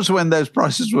that was when those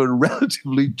prices were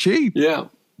relatively cheap. Yeah.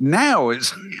 Now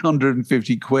it's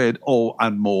 150 quid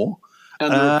and more.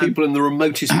 And there are people in the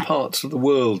remotest parts of the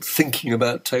world thinking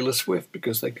about Taylor Swift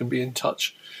because they can be in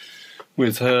touch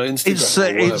with her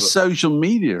Instagram. It's social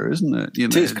media, isn't it?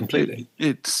 It is completely.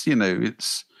 It's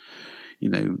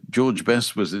George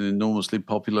Best was an enormously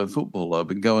popular footballer,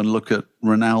 but go and look at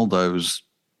Ronaldo's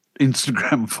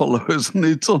Instagram followers, and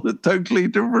it's on a totally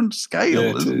different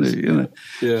scale, isn't it?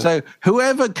 Yeah. So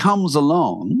whoever comes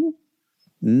along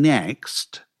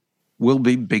next will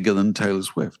be bigger than Taylor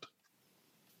Swift.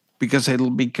 Because it'll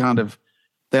be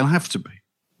they'll have to be.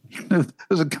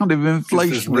 There's a kind of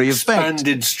inflationary effect.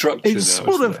 Expanded structure. It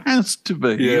sort of has to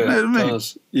be. Yeah, it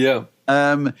does. Yeah.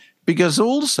 Because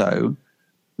also,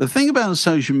 the thing about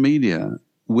social media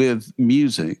with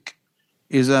music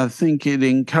is I think it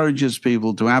encourages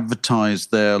people to advertise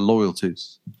their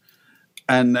loyalties.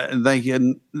 And they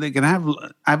can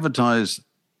advertise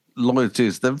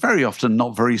loyalties that are very often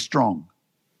not very strong.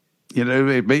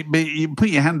 You put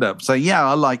your hand up, say, yeah,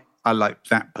 I like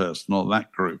that person or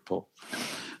that group or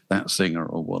that singer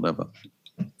or whatever.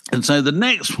 And so the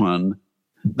next one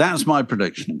That's my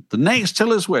prediction. The next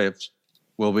Taylor Swift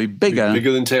will be bigger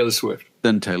than Taylor Swift.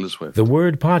 The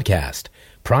Word Podcast.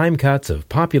 Prime cuts of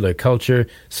popular culture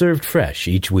served fresh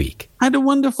each week. I had a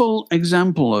wonderful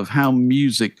example of how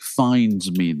music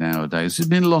finds me nowadays. There's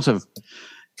been a lot of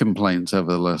complaints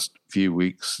over the last few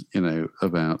weeks,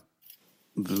 about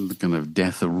the kind of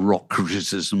death of rock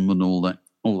criticism and all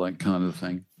that kind of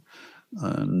thing,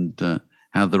 and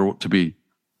how there ought to be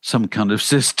some kind of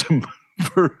system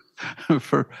for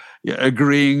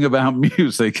agreeing about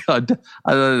music. I don't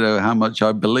know how much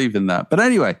I believe in that, but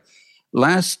anyway.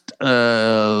 Last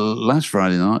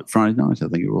Friday night, I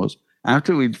think it was,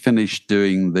 after we'd finished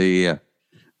doing the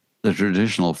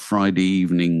traditional Friday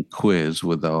evening quiz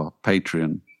with our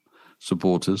Patreon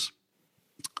supporters,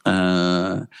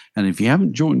 and if you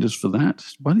haven't joined us for that,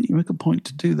 why don't you make a point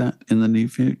to do that in the near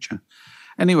future?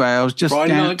 Anyway, I was just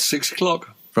Friday night, 6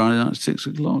 o'clock. Friday night, 6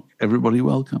 o'clock. Everybody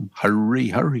welcome.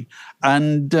 Hurry.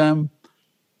 And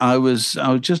I was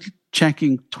just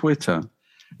checking Twitter,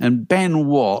 and Ben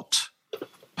Watt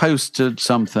posted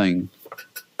something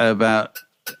about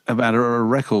a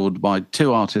record by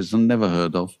two artists I've never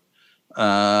heard of,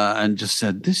 and just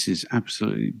said, this is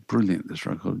absolutely brilliant, this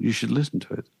record. You should listen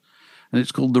to it. And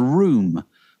it's called The Room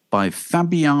by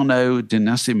Fabiano Di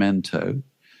Nascimento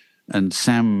and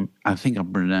Sam, I think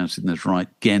I'm pronouncing this right,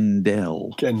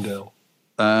 Gendel.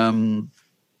 And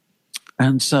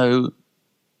so,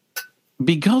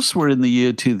 because we're in the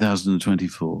year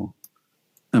 2024,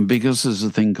 and because there's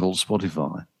a thing called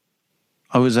Spotify,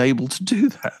 I was able to do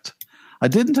that. I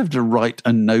didn't have to write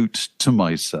a note to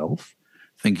myself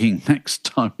thinking next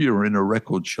time you're in a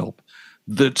record shop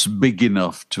that's big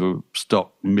enough to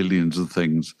stock millions of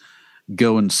things,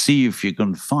 go and see if you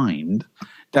can find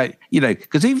that,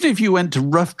 because even if you went to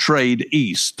Rough Trade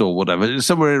East or whatever,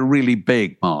 somewhere really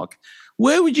big, Mark,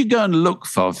 where would you go and look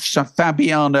for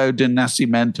Fabiano Di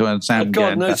Nascimento and Sam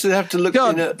God, Gendel? no, so you'd have to look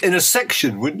in a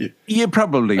section, wouldn't you? You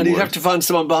probably would. And you'd have to find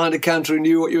someone behind a counter who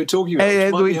knew what you were talking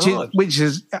about, which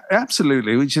is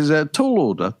a tall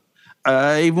order,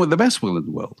 even with the best will in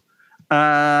the world.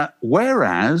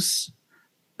 Whereas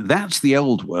that's the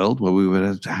old world where we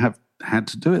would have had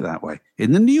to do it that way.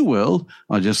 In the new world,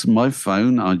 I just go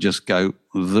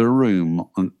The Room,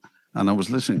 and I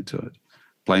was listening to it,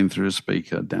 playing through a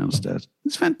speaker downstairs.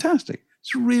 It's fantastic.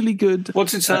 It's really good.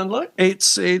 What's it sound like?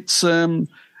 It's Fabiano.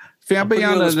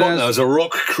 Now as a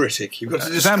rock critic, you've got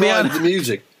to describe the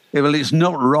music. Yeah, well, it's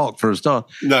not rock for a start.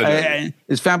 No.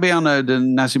 It's Fabiano Di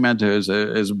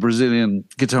Nascimento is a Brazilian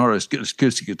guitarist,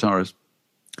 acoustic guitarist,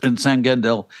 and Sam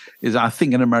Gendel is, I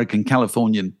think, an American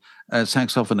Californian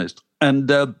saxophonist, and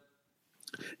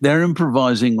they're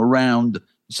improvising around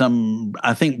some,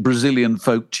 I think, Brazilian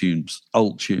folk tunes,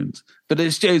 old tunes. But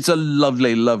it's a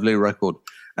lovely, lovely record.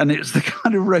 And it's the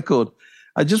kind of record,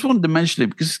 I just wanted to mention it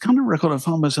because it's the kind of record I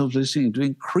found myself listening to an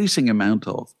increasing amount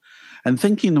of and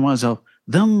thinking to myself,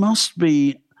 there must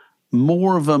be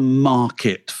more of a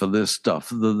market for this stuff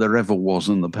than there ever was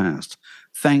in the past,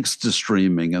 thanks to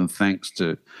streaming and thanks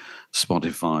to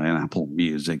Spotify and Apple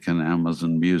Music and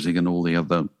Amazon Music and all the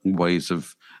other ways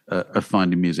of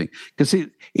finding music. Because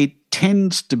it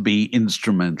tends to be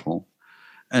instrumental.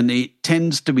 And it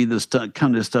tends to be the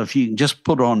kind of stuff you can just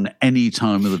put on any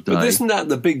time of the day. But isn't that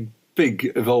the big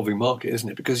evolving market, isn't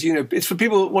it? Because, it's for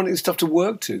people wanting stuff to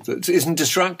work to that isn't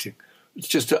distracting. It's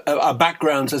just a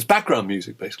background, as background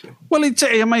music, basically. Well, it's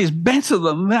better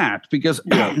than that because,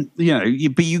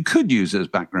 but you could use it as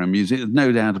background music. There's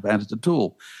no doubt about it at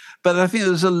all. But I think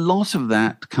there's a lot of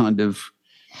that kind of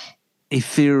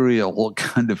ethereal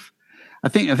kind of, I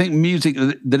think music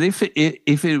that if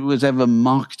it was ever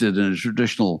marketed in a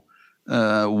traditional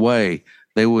way,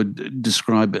 they would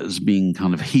describe it as being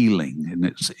kind of healing in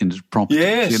its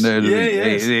properties.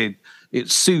 Yes, it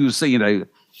soothes, the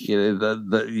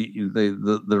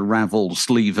raveled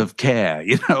sleeve of care,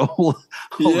 all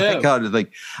that kind of thing.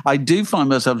 I do find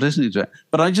myself listening to it,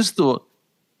 but I just thought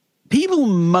people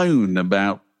moan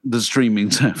about the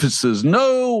streaming services.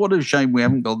 No, what a shame we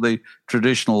haven't got the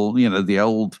traditional, the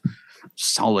old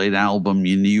solid album,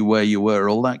 you knew where you were,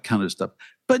 all that kind of stuff.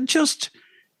 But just,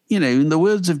 in the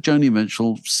words of Joni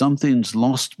Mitchell, something's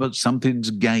lost, but something's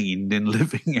gained in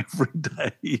living every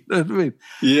day. You know what I mean?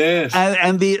 Yes.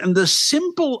 And the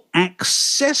simple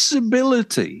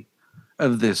accessibility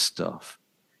of this stuff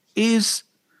is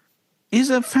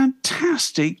a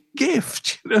fantastic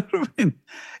gift. You know what I mean?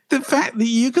 The fact that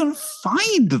you can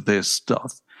find this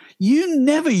stuff. You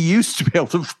never used to be able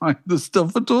to find the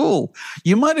stuff at all.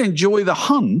 You might enjoy the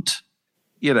hunt,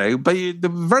 but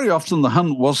very often the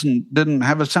hunt didn't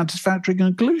have a satisfactory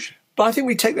conclusion. But I think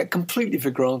we take that completely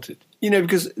for granted,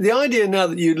 because the idea now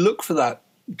that you look for that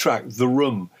track, The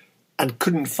Room, and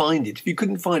couldn't find it. If you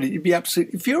couldn't find it, you'd be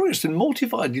absolutely furious and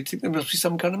mortified. You'd think there must be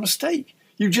some kind of mistake.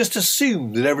 You just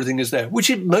assume that everything is there, which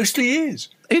it mostly is.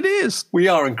 It is. We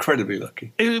are incredibly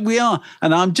lucky. We are.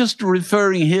 And I'm just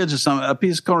referring here to a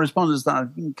piece of correspondence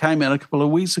that came in a couple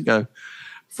of weeks ago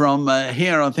from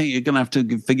here. I think you're going to have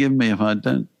to forgive me if I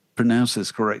don't pronounce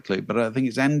this correctly, but I think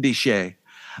it's Andy Shea.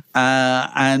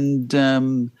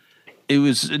 It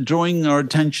was drawing our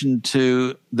attention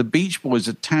to the Beach Boys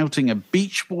are touting a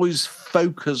Beach Boys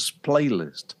focus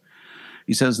playlist.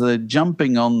 He says they're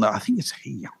jumping on I think it's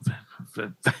he.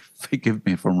 Forgive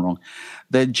me if I'm wrong.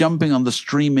 They're jumping on the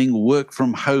streaming work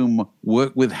from home,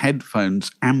 work with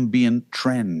headphones, ambient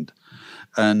trend.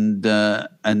 And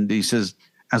he says,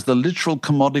 as the literal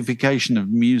commodification of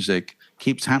music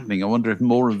keeps happening, I wonder if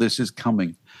more of this is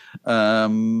coming.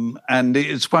 And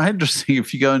it's quite interesting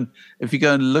if you go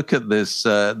and look at this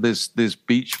this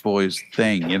Beach Boys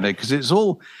thing, because it's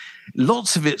all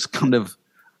lots of it's kind of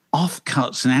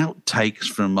offcuts and outtakes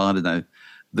from I don't know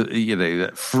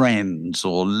Friends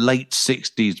or late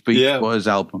 60s Beach Boys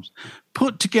albums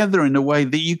put together in a way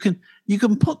that you can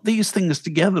put these things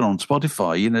together on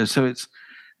Spotify. So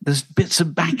there's bits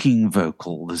of backing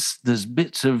vocal, there's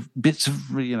bits of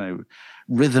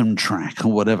rhythm track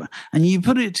or whatever, and you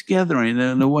put it together in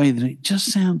a way that it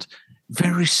just sounds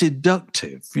very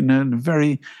seductive, and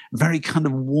very, very kind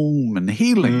of warm and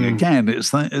healing. Again,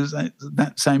 it's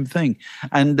that same thing.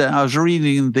 And I was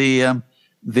reading the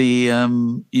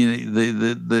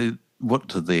what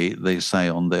do they say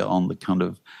on the kind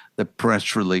of the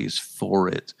press release for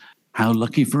it? How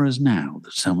lucky for us now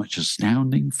that so much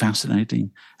astounding,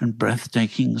 fascinating, and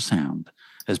breathtaking sound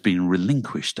has been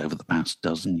relinquished over the past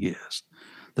dozen years.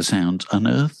 The sounds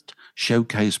unearthed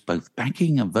showcase both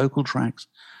backing and vocal tracks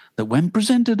that, when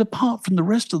presented apart from the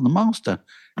rest of the master,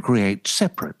 create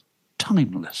separate,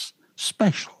 timeless,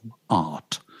 special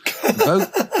art.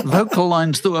 Vocal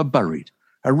lines that were buried,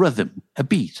 a rhythm, a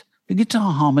beat, a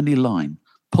guitar harmony line,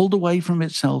 pulled away from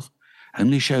itself,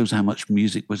 only shows how much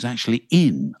music was actually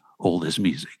in all this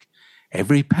music.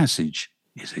 Every passage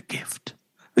is a gift.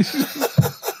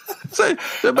 So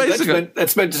basically,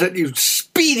 that's meant to set you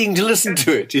speeding to listen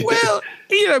to it. Well,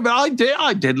 but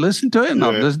I did listen to it, and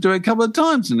I've listened to it a couple of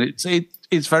times, and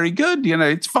it's very good.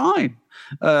 It's fine.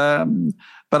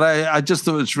 But I just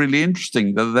thought it's really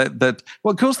interesting that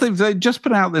well, of course they've just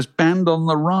put out this Band on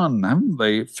the Run, haven't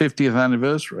they? 50th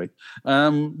anniversary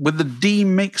with the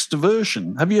demixed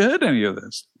version. Have you heard any of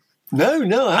this?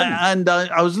 No, I haven't.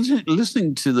 And I was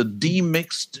listening to the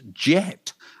demixed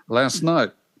Jet last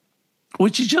night,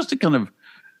 which is just a kind of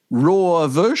raw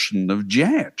version of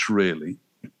Jet, really.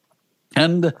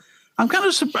 And I'm kind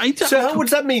of surprised. So what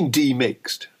does that mean,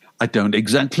 demixed? I don't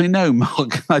exactly know,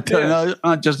 Mark. I don't know.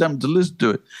 I just happened to listen to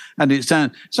it. And it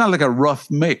sounds like a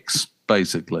rough mix,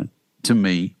 basically, to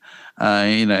me.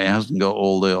 It hasn't got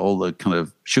all the kind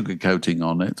of sugar coating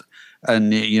on it.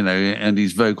 And, and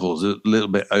his vocals are a little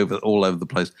bit all over the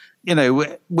place,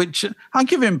 which I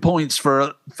give him points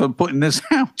for putting this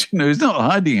out. He's not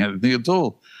hiding anything at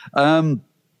all. And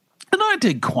I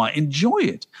did quite enjoy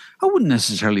it. I wouldn't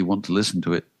necessarily want to listen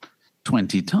to it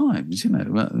 20 times,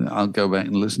 I'll go back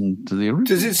and listen to the original.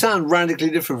 Does it sound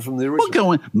radically different from the original? Well,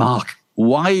 go on, Mark,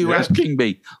 why are you asking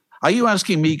me? Are you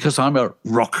asking me because I'm a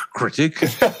rock critic?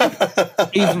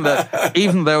 even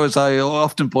though, as I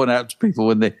often point out to people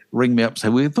when they ring me up and say,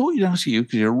 we thought you'd ask you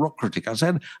because you're a rock critic. I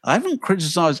said, I haven't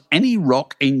criticised any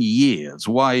rock in years.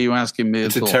 Why are you asking me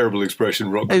It's at all? It's a terrible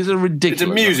expression, rock. It's a ridiculous.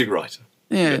 It's a music writer.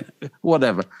 Yeah,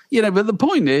 whatever. But the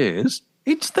point is,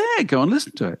 it's there. Go and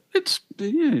listen to it. It's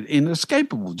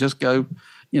inescapable. Just go,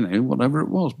 whatever it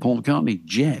was, Paul McCartney,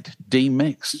 Jet,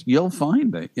 demixed. You'll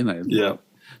find it, Yeah.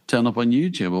 Turn up on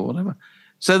YouTube or whatever.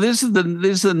 So this is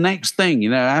the next thing,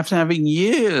 after having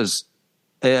years,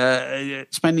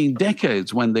 spending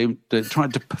decades when they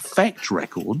tried to perfect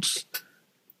records,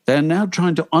 they're now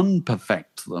trying to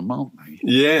unperfect them, aren't they?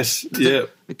 Yes, yeah.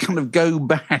 They kind of go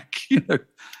back,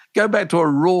 go back to a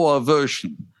raw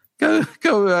version, go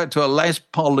back to a less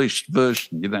polished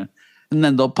version, and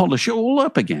then they'll polish it all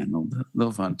up again. Or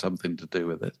they'll find something to do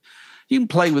with it. You can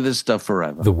play with this stuff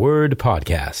forever. The Word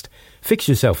Podcast. Fix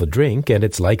yourself a drink and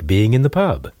it's like being in the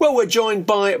pub. Well, we're joined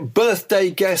by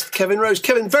birthday guest Kevin Rose.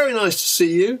 Kevin, very nice to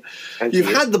see you.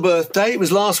 You've had the birthday. It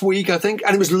was last week, I think,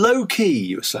 and it was low-key,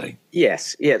 you were saying.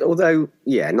 Yes, yeah, although,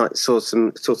 saw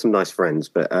some nice friends,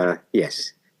 but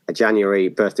yes, a January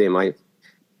birthday in my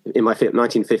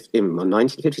 1950s, in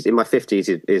my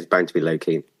 50s is bound to be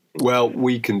low-key. Well,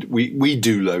 we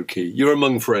do low key. You're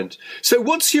among friends. So,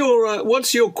 what's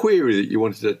your query that you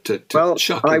wanted to well,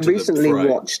 chuck I into recently the fray?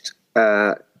 watched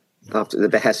after the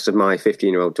behest of my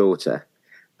 15-year-old daughter,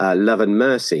 Love and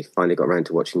Mercy. Finally got around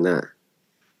to watching that.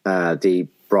 The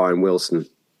Brian Wilson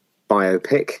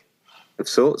biopic of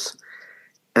sorts.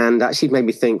 And actually made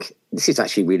me think, this is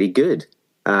actually really good.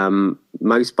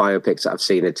 Most biopics that I've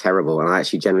seen are terrible, and I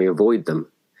actually generally avoid them.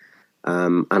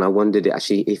 And I wondered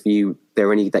actually if there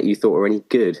are any that you thought were any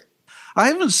good. I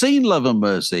haven't seen Love and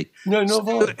Mercy. No, not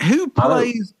that.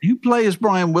 Who plays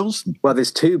Brian Wilson? Well,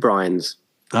 there's two Brians.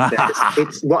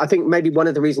 It's I think maybe one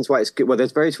of the reasons why it's good. Well,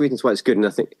 there's various reasons why it's good, and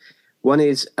I think one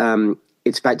is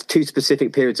it's about two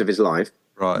specific periods of his life.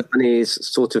 Right. One is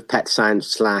sort of Pet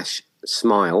Sounds /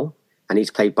 Smile, and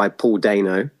he's played by Paul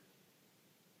Dano.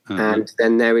 And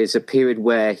then there is a period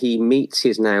where he meets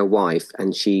his now wife,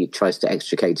 and she tries to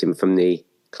extricate him from the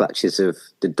clutches of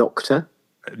the Doctor.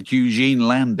 Eugene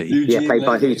Landy. Played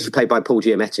by Paul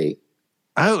Giamatti.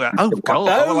 Oh,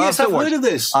 God. Yes, I've heard of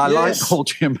this. I like Paul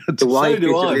Giamatti. The wife so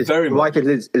do I, very much. The wife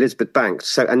is Elizabeth Banks.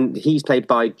 So, and he's played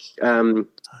by, oh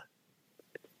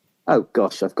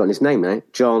gosh, I've forgotten his name now.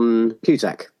 John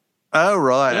Cusack. Oh,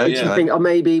 right. Okay. I think,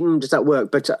 maybe does that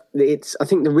work? But I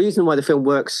think the reason why the film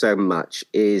works so much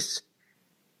is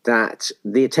that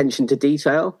the attention to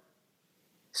detail.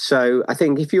 So I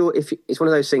think if it's one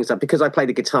of those things that, because I play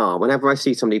the guitar, whenever I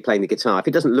see somebody playing the guitar, if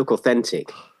it doesn't look authentic,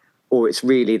 or it's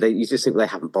really you just think they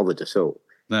haven't bothered at all,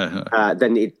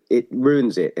 then it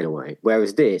ruins it in a way.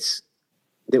 Whereas this,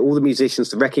 all the musicians,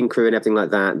 the Wrecking Crew, and everything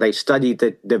like that, they studied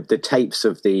the tapes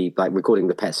of the recording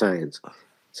the Pet Sounds.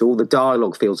 So all the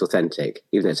dialogue feels authentic,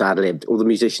 even though it's ad-libbed. All the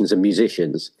musicians are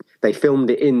musicians. They filmed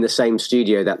it in the same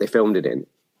studio that they filmed it in.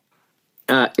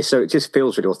 So it just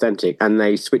feels really authentic. And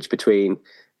they switch between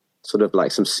sort of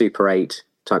like some Super 8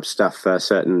 type stuff for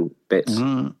certain bits.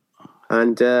 And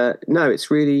no,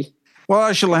 it's really... Well,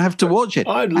 I shall have to watch it.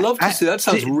 I'd love to see that.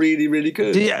 Sounds really, really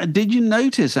good. Did you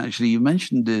notice, actually, you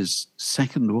mentioned his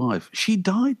second wife. She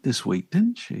died this week,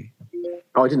 didn't she?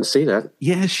 Oh, I didn't see that.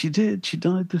 Yes, she did. She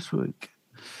died this week.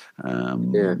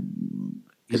 Because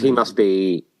he must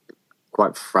be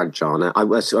quite fragile now. I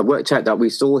worked out that we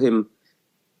saw him,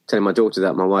 telling my daughter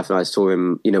that, my wife and I saw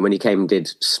him, when he came and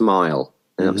did Smile.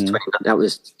 And that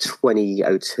was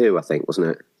 2002, I think, wasn't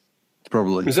it?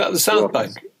 Probably. Was that the South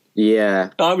Bank? Yeah.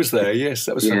 I was there, yes.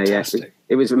 That was fantastic. Yeah.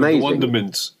 It was amazing. The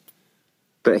Wondermints.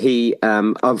 But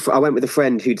I went with a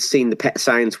friend who'd seen the Pet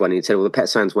Sounds one, and he said, well, the Pet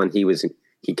Sounds one, he was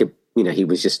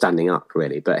just standing up,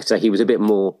 really. But so he was a bit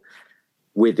more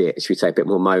with it, should we say, a bit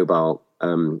more mobile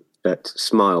at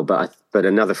Smile. But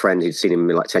another friend who'd seen him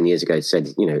like 10 years ago said,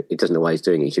 he doesn't know why he's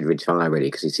doing it. He should retire, really,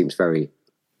 because he seems very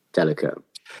delicate.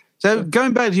 So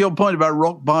going back to your point about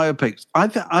rock biopics,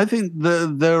 I think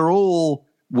they're all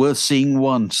worth seeing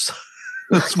once.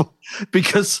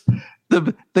 Because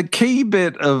the key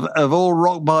bit of all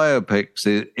rock biopics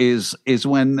is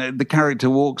when the character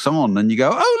walks on and you go,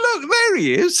 oh, look, there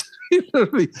he is.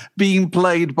 Being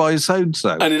played by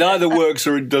so-and-so. And it either works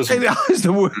or it doesn't. It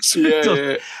either works or it doesn't.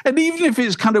 Yeah. And even if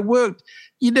it's kind of worked,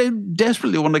 you don't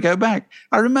desperately want to go back.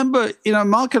 I remember,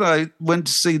 Mark and I went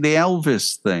to see the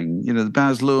Elvis thing, the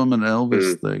Baz Luhrmann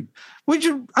Elvis thing, which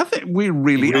I think I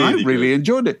really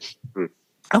enjoyed it.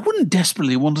 I wouldn't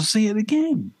desperately want to see it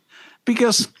again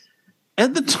because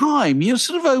at the time you're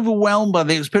sort of overwhelmed by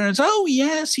the experience. Oh,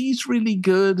 yes, he's really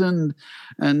good. And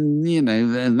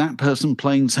that person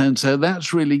playing so-and-so,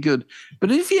 that's really good.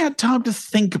 But if you had time to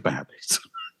think about it,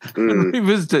 and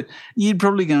revisit it, you'd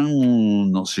probably go,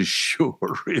 not so sure,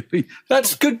 really.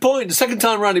 That's a good point. The second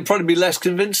time around, it'd probably be less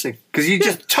convincing because you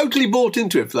just totally bought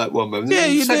into it for that one moment. Yeah,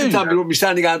 the second time, you would be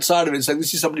standing outside of it saying,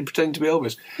 this is somebody pretending to be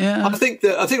Elvis. Yeah. I think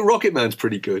Rocket Man's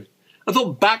pretty good. I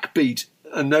thought Backbeat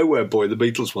and Nowhere Boy, the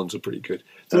Beatles ones, are pretty good.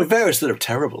 There are various that are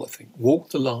terrible, I think.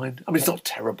 Walk the Line. I mean, it's not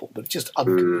terrible, but it's just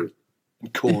unconvincing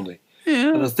and corny.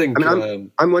 Yeah. And I think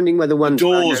I'm wondering whether the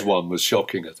Doors one was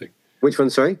shocking, I think. Which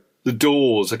one, sorry? The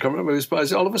Doors. I can't remember who's by.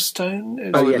 Is it Oliver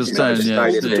Stone? Oliver Stone,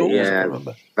 yeah.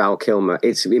 Val Kilmer.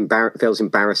 Feels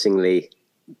embarrassingly...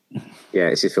 Yeah,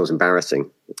 it just feels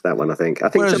embarrassing, that one, I think.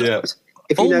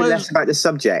 If you know less about the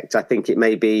subject, I think it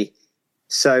may be...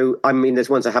 So, I mean,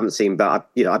 there's ones I haven't seen, but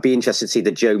I'd be interested to see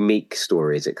the Joe Meek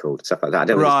story, is it called? Stuff like that. I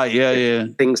don't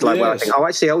know. Things like, well, I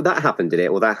think, that happened, did it?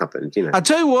 Or that happened, I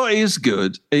tell you what is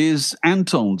good is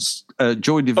Anton's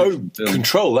Joy Division film.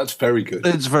 Control, that's very good.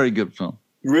 It's a very good film.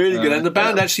 Really good. And the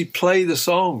band actually play the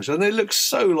songs, and they look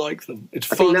so like them. It's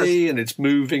funny and it's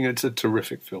moving. It's a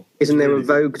terrific film. Isn't there a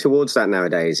vogue towards that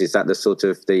nowadays? Is that the sort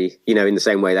of in the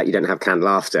same way that you don't have canned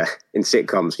laughter in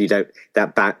sitcoms, you don't,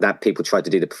 that people try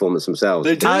to do the performance themselves?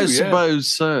 They do, I suppose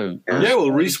so. Yeah, well,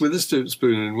 Reese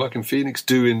Witherspoon and Joaquin Phoenix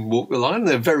do in Walk the Line, and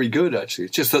they're very good, actually.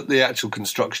 It's just that the actual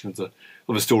construction of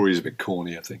the story is a bit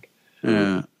corny, I think.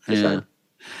 Yeah.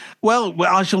 Well,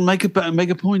 I shall make a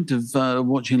point of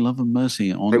watching Love and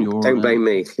Mercy on your. Don't blame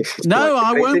me. No,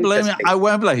 I won't blame you. I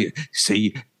won't blame you.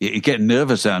 See, you're getting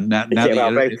nervous now.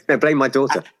 Blame my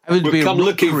daughter. We'll come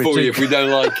looking for you if we don't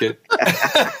like it.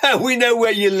 We know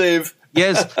where you live.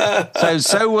 Yes.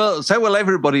 So will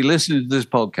everybody listening to this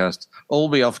podcast all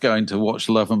be off going to watch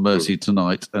Love and Mercy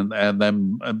tonight and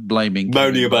then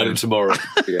moaning about it tomorrow.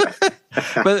 Yeah.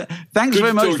 But thanks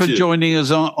very much for joining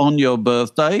us on your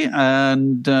birthday,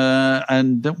 and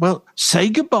well, say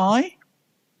goodbye.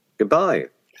 Goodbye.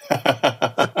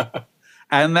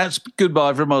 And that's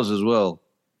goodbye from us as well.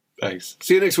 Thanks.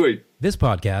 See you next week. This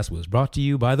podcast was brought to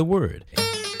you by The Word.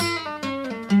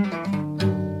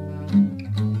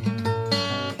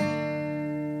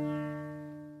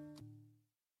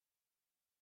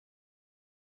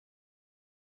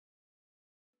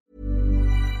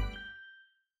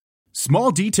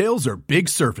 Small details are big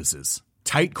surfaces.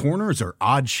 Tight corners are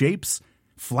odd shapes.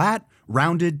 Flat,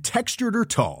 rounded, textured, or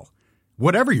tall.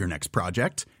 Whatever your next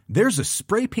project, there's a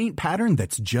spray paint pattern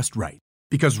that's just right.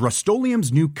 Because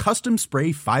Rust-Oleum's new Custom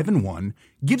Spray 5-in-1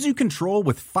 gives you control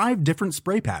with 5 different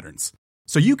spray patterns.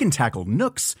 So you can tackle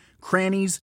nooks,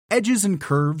 crannies, edges, and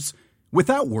curves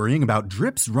without worrying about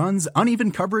drips, runs,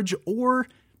 uneven coverage, or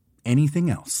anything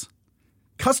else.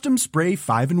 Custom Spray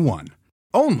 5-in-1.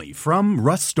 Only from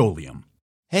Rust-Oleum.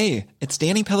 Hey, it's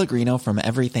Danny Pellegrino from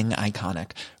Everything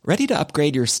Iconic. Ready to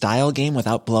upgrade your style game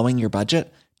without blowing your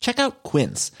budget? Check out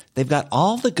Quince. They've got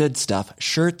all the good stuff,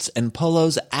 shirts and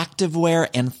polos, activewear,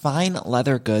 and fine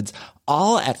leather goods,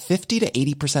 all at 50 to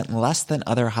 80% less than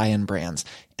other high-end brands.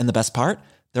 And the best part?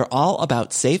 They're all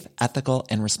about safe, ethical,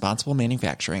 and responsible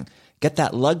manufacturing. Get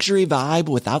that luxury vibe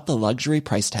without the luxury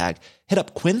price tag. Hit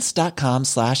up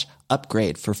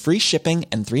quince.com/upgrade for free shipping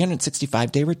and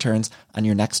 365-day returns on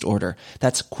your next order.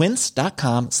 That's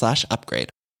quince.com/upgrade.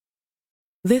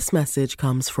 This message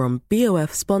comes from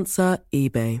BOF sponsor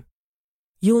eBay.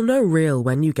 You'll know real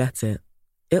when you get it.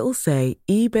 It'll say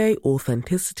eBay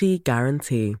Authenticity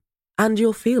Guarantee. And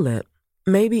you'll feel it.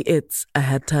 Maybe it's a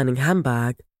head-turning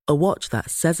handbag, a watch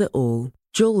that says it all,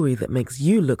 jewelry that makes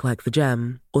you look like the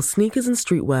gem, or sneakers and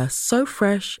streetwear so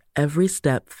fresh every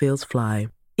step feels fly.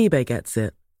 eBay gets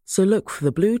it. So look for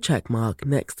the blue check mark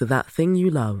next to that thing you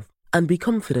love and be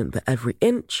confident that every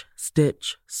inch,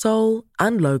 stitch, sole,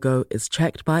 and logo is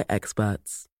checked by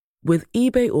experts. With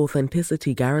eBay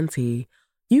Authenticity Guarantee,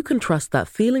 you can trust that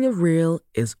feeling of real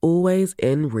is always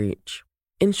in reach.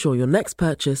 Ensure your next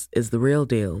purchase is the real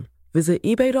deal. Visit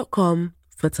ebay.com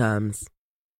for terms.